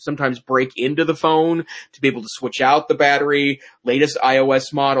sometimes break into the phone to be able to switch out the battery. Latest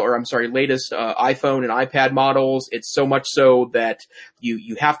latest iPhone and iPad models, it's so much so that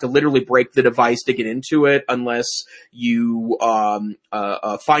you have to literally break the device to get into it unless you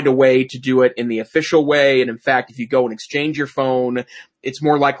find a way to do it in the official way. And in fact, if you go and exchange your phone, it's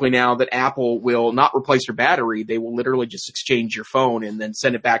more likely now that Apple will not replace your battery. They will literally just exchange your phone and then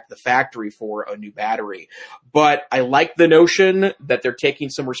send it back to the factory for a new battery. But I like the notion that they're taking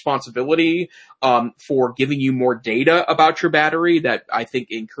some responsibility for giving you more data about your battery. That I think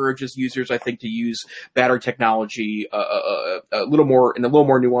encourages users, to use battery technology a little more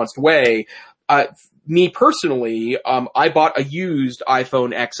nuanced way. Me personally, I bought a used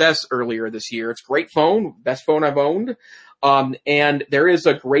iPhone XS earlier this year. It's a great phone, best phone I've owned. And there is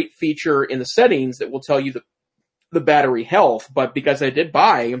a great feature in the settings that will tell you the battery health. But because I did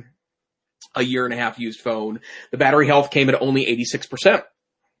buy a year and a half used phone, the battery health came at only 86%.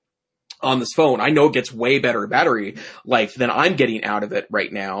 On this phone. I know it gets way better battery life than I'm getting out of it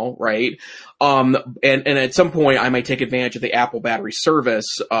right now, right? And at some point I might take advantage of the Apple battery service.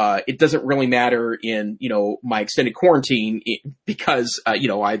 It doesn't really matter in, my extended quarantine because, I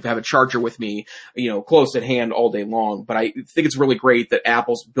have a charger with me, close at hand all day long. But I think it's really great that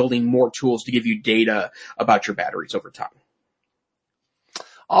Apple's building more tools to give you data about your batteries over time.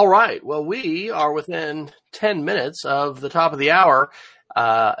 All right. Well, we are within 10 minutes of the top of the hour.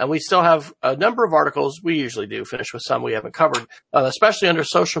 And we still have a number of articles. We usually do finish with some we haven't covered, especially under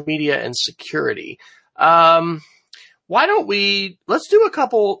social media and security. Why don't let's do a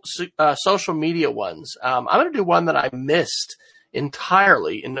couple social media ones. I'm going to do one that I missed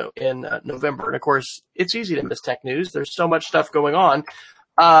entirely in November. And of course, it's easy to miss tech news. There's so much stuff going on.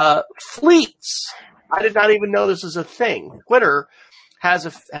 Fleets. I did not even know this is a thing. Twitter has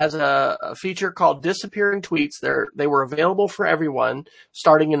a feature called disappearing tweets. They were available for everyone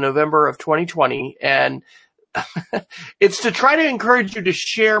starting in November of 2020. And it's to try to encourage you to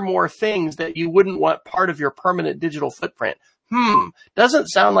share more things that you wouldn't want part of your permanent digital footprint. Doesn't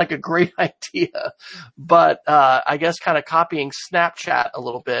sound like a great idea, but, I guess kind of copying Snapchat a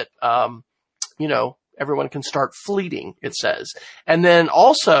little bit. Everyone can start fleeting, it says. And then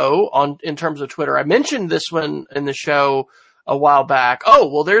also in terms of Twitter, I mentioned this one in the show a while back. Oh,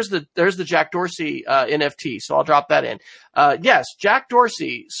 well, there's the Jack Dorsey NFT, so I'll drop that in. Yes, Jack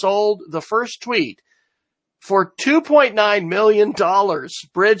Dorsey sold the first tweet for $2.9 million.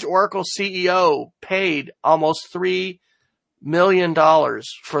 Bridge Oracle CEO paid almost $3 million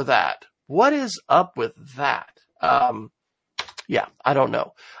for that. What is up with that? Yeah, I don't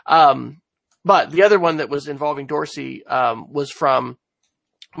know. But the other one that was involving Dorsey was from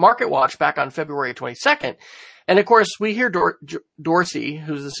MarketWatch back on February 22nd. And of course, we hear Dorsey,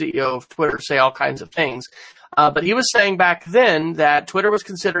 who's the CEO of Twitter, say all kinds of things. But he was saying back then that Twitter was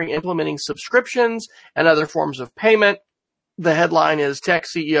considering implementing subscriptions and other forms of payment. The headline is Tech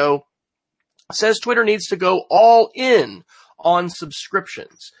CEO says Twitter needs to go all in on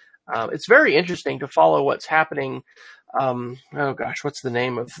subscriptions. It's very interesting to follow what's happening. What's the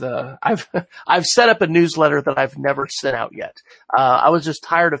name of I've set up a newsletter that I've never sent out yet. I was just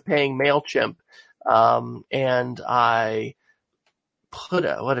tired of paying MailChimp. And I put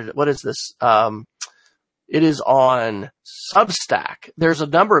what is this? It is on Substack. There's a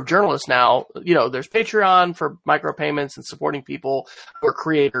number of journalists now. There's Patreon for micropayments and supporting people who are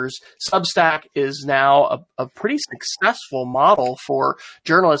creators. Substack is now a pretty successful model for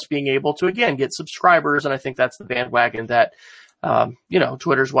journalists being able to, again, get subscribers. And I think that's the bandwagon that,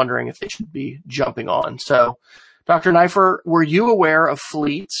 Twitter's wondering if they should be jumping on. So, Dr. Neiffer, were you aware of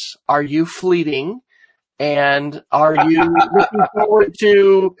fleets? Are you fleeting? And are you looking forward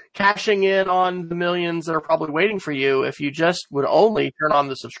to cashing in on the millions that are probably waiting for you if you just would only turn on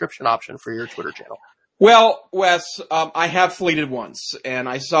the subscription option for your Twitter channel? Well, Wes, I have fleeted once, and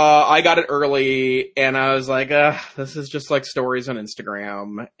I got it early, and I was like, this is just like stories on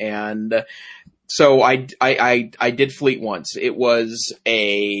Instagram, and so I did fleet once. It was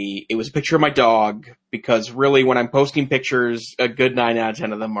a picture of my dog, because really when I'm posting pictures, a good 9 out of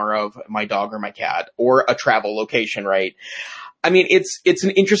 10 of them are of my dog or my cat, or a travel location, right? I mean, it's an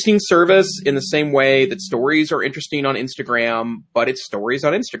interesting service in the same way that stories are interesting on Instagram, but it's stories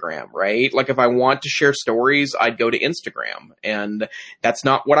on Instagram, right? Like if I want to share stories, I'd go to Instagram, and that's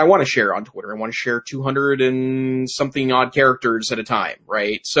not what I want to share on Twitter. I want to share 200 and something odd characters at a time,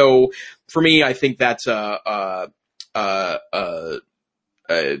 right? So for me, I think that's not that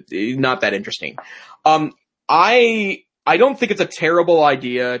interesting. I don't think it's a terrible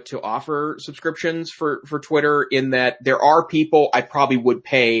idea to offer subscriptions for Twitter, in that there are people I probably would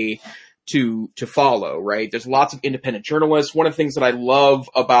pay to follow, right? There's lots of independent journalists. One of the things that I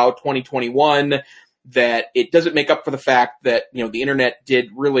love about 2021, that it doesn't make up for the fact that, the internet did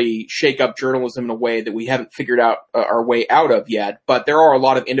really shake up journalism in a way that we haven't figured out our way out of yet. But there are a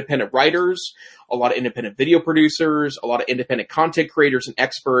lot of independent writers, a lot of independent video producers, a lot of independent content creators and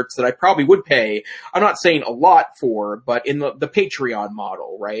experts that I probably would pay. I'm not saying a lot for, but in the Patreon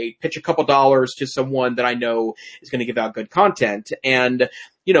model, right? Pitch a couple dollars to someone that I know is going to give out good content. And,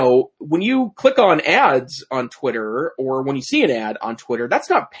 when you click on ads on Twitter, or when you see an ad on Twitter, that's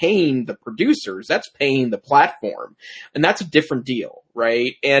not paying the producers, that's paying the platform. And that's a different deal,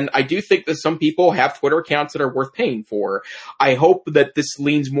 right? And I do think that some people have Twitter accounts that are worth paying for. I hope that this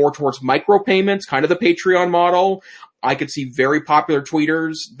leans more towards micropayments, kind of the Patreon model. I could see very popular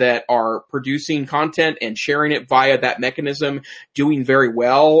tweeters that are producing content and sharing it via that mechanism doing very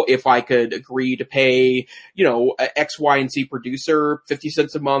well. If I could agree to pay, a X, Y, and Z producer 50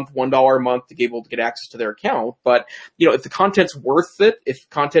 cents a month, $1 a month to be able to get access to their account. But, if the content's worth it, if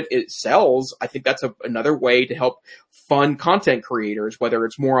content it sells, I think that's another way to help fund content creators, whether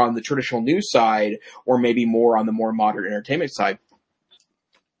it's more on the traditional news side or maybe more on the more modern entertainment side.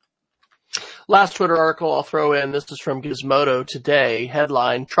 Last Twitter article I'll throw in, this is from Gizmodo today,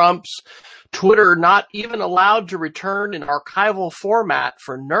 headline, Trump's Twitter not even allowed to return in archival format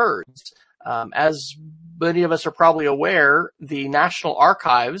for nerds. As many of us are probably aware, the National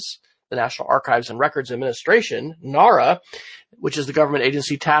Archives and Records Administration, NARA, which is the government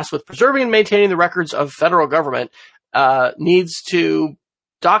agency tasked with preserving and maintaining the records of federal government, needs to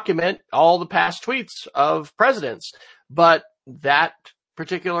document all the past tweets of presidents. But that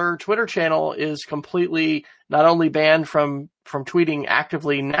particular Twitter channel is completely not only banned from tweeting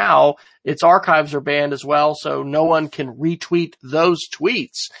actively now, its archives are banned as well, so no one can retweet those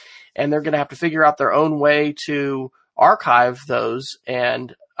tweets. And they're going to have to figure out their own way to archive those,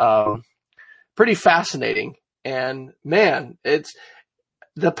 and pretty fascinating. And man, it's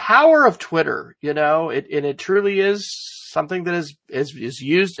the power of Twitter, and it truly is something that is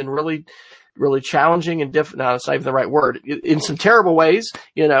used in really challenging and different. No, that's not even the right word. In some terrible ways,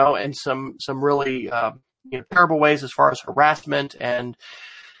 and some really terrible ways as far as harassment and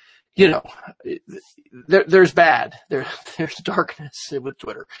there's bad. There's darkness with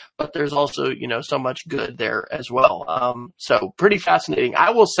Twitter, but there's also so much good there as well. So pretty fascinating. I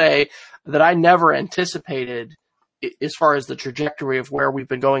will say that I never anticipated, as far as the trajectory of where we've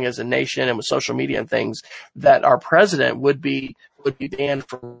been going as a nation and with social media and things, that our president would be banned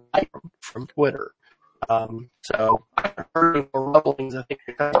from Twitter. So I heard rumblings, I think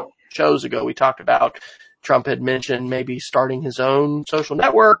a couple shows ago, we talked about Trump had mentioned maybe starting his own social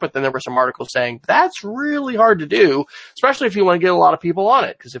network, but then there were some articles saying that's really hard to do, especially if you want to get a lot of people on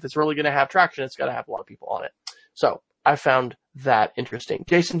it, because if it's really going to have traction, it's got to have a lot of people on it. So I found that interesting.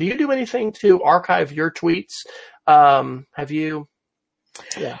 Jason, do you do anything to archive your tweets? Have you?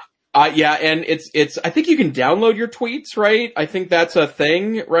 Yeah. Yeah, and it's, I think you can download your tweets, right? I think that's a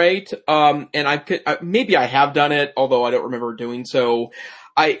thing, right? And maybe I have done it, although I don't remember doing so.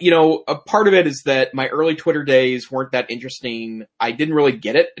 A part of it is that my early Twitter days weren't that interesting. I didn't really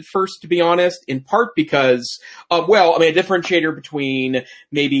get it at first, to be honest, in part because, a differentiator between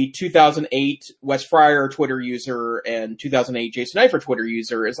maybe 2008 Wes Fryer Twitter user and 2008 Jason Eifer Twitter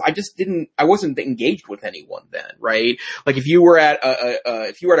user is I wasn't engaged with anyone then, right? Like if you were at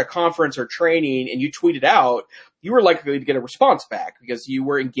a conference or training and you tweeted out, you were likely to get a response back because you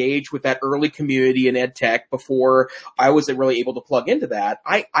were engaged with that early community in ed tech before I was really able to plug into that.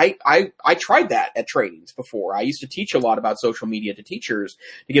 I tried that at trainings before. I used to teach a lot about social media to teachers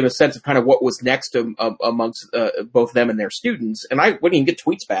to give a sense of kind of what was next amongst both them and their students. And I wouldn't even get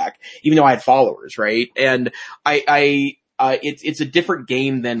tweets back, even though I had followers, right? And I it's a different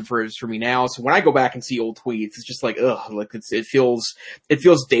game than for me now. So when I go back and see old tweets, it's just like, ugh, like it feels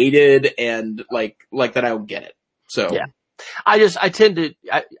dated and like that I don't get it. So yeah. I don't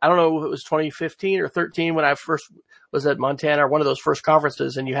know if it was 2015 or 13 when I first was at Montana, or one of those first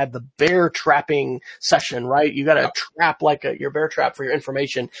conferences, and you had the bear trapping session, right? You got to trap your bear trap for your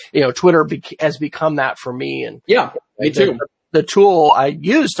information. Twitter has become that for me. And yeah, me too. The tool I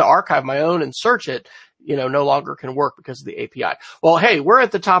use to archive my own and search it, no longer can work because of the API. Well, hey, we're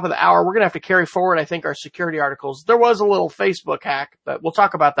at the top of the hour. We're going to have to carry forward, I think, our security articles. There was a little Facebook hack, but we'll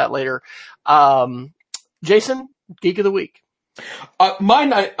talk about that later. Jason, Geek of the Week.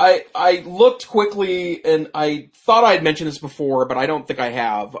 Mine, I looked quickly and I thought I had mentioned this before, but I don't think I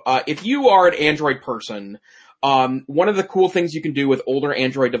have. If you are an Android person, one of the cool things you can do with older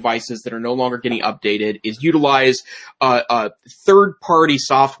Android devices that are no longer getting updated is utilize third-party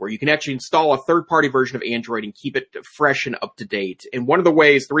software. You can actually install a third-party version of Android and keep it fresh and up to date. And one of the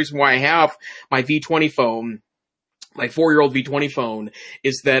ways, the reason why I have my V20 phone, my 4-year-old V20 phone,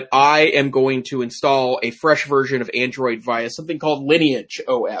 is that I am going to install a fresh version of Android via something called Lineage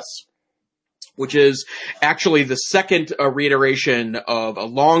OS, which is actually the second reiteration of a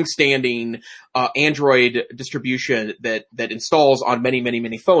long-standing Android distribution that installs on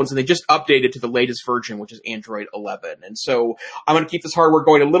many phones, and they just updated to the latest version, which is Android 11. And so I'm going to keep this hardware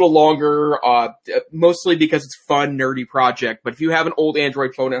going a little longer, mostly because it's a fun, nerdy project. But if you have an old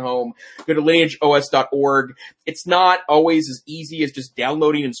Android phone at home, go to lineageos.org. It's not always as easy as just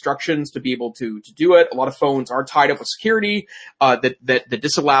downloading instructions to be able to do it. A lot of phones are tied up with security that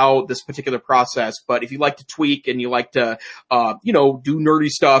disallow this particular process. But if you like to tweak and you like to do nerdy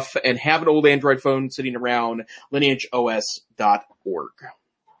stuff and have an old Android phone sitting around, lineageos.org.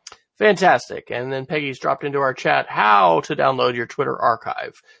 Fantastic. And then Peggy's dropped into our chat how to download your Twitter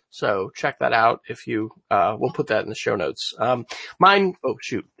archive. So check that out if you, we'll put that in the show notes. Mine,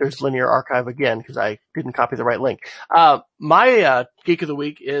 there's Linear Archive again because I didn't copy the right link. My Geek of the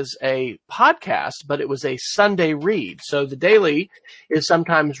Week is a podcast, but it was a Sunday read. So the Daily is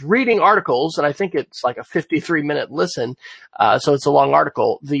sometimes reading articles, and I think it's like a 53-minute listen. So it's a long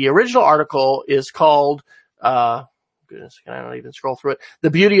article. The original article is called, goodness, can I not even scroll through it? The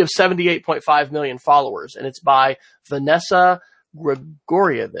Beauty of 78.5 million followers. And it's by Vanessa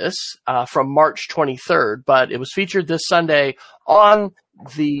Gregoriadis, from March 23rd. But it was featured this Sunday on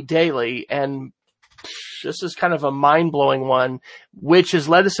the Daily. And this is kind of a mind-blowing one, which has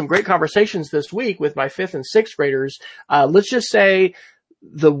led to some great conversations this week with my 5th and 6th graders. Let's just say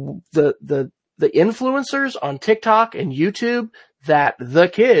the influencers on TikTok and YouTube that the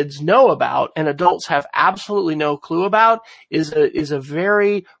kids know about and adults have absolutely no clue about is a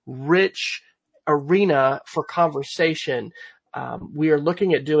very rich arena for conversation. We are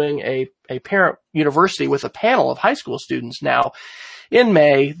looking at doing a parent university with a panel of high school students now in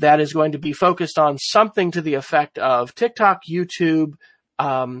May that is going to be focused on something to the effect of TikTok, YouTube,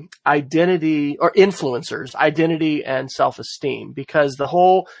 identity, or influencers, identity and self-esteem, because the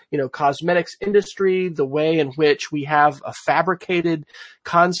whole, cosmetics industry, the way in which we have a fabricated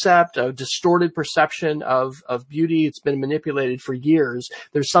concept, a distorted perception of beauty, it's been manipulated for years.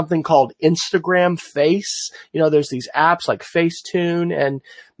 There's something called Instagram Face. There's these apps like Facetune, and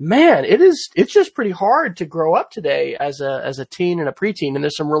man, it's just pretty hard to grow up today as a teen and a preteen. And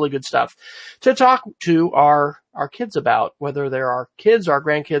there's some really good stuff to talk to our kids about, whether they're our kids, our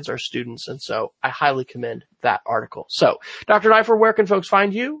grandkids, our students. And so I highly commend that article. So Dr. Neiffer, where can folks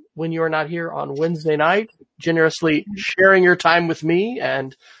find you when you are not here on Wednesday night, generously sharing your time with me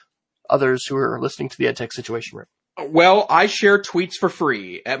and others who are listening to the EdTech Situation Room? Well, I share tweets for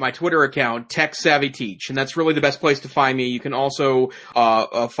free at my Twitter account, TechSavvyTeach, and that's really the best place to find me. You can also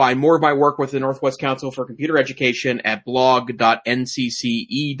find more of my work with the Northwest Council for Computer Education at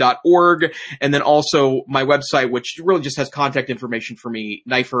blog.ncce.org, and then also my website, which really just has contact information for me,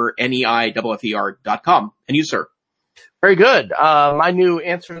 Neiffer, NEIFFER.com. And you, sir? Very good. My new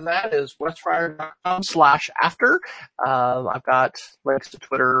answer to that is westfire.com/after. I've got links to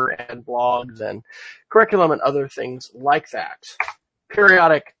Twitter and blogs and curriculum and other things like that.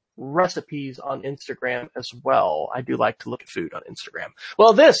 Periodic recipes on Instagram as well. I do like to look at food on Instagram.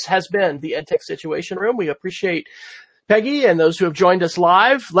 Well, this has been the EdTech Situation Room. We appreciate Peggy and those who have joined us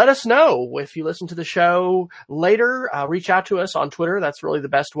live. Let us know if you listen to the show later. Reach out to us on Twitter. That's really the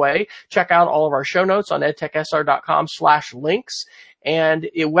best way. Check out all of our show notes on edtechsr.com/links. And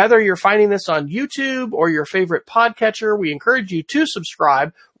whether you're finding this on YouTube or your favorite podcatcher, we encourage you to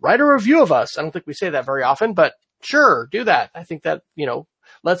subscribe, write a review of us. I don't think we say that very often, but sure, do that. I think that,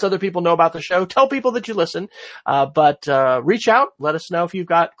 lets other people know about the show. Tell people that you listen, but reach out. Let us know if you've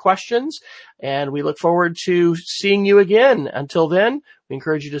got questions, and we look forward to seeing you again. Until then, we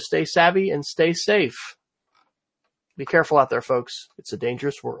encourage you to stay savvy and stay safe. Be careful out there, folks. It's a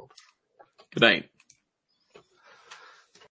dangerous world. Good night.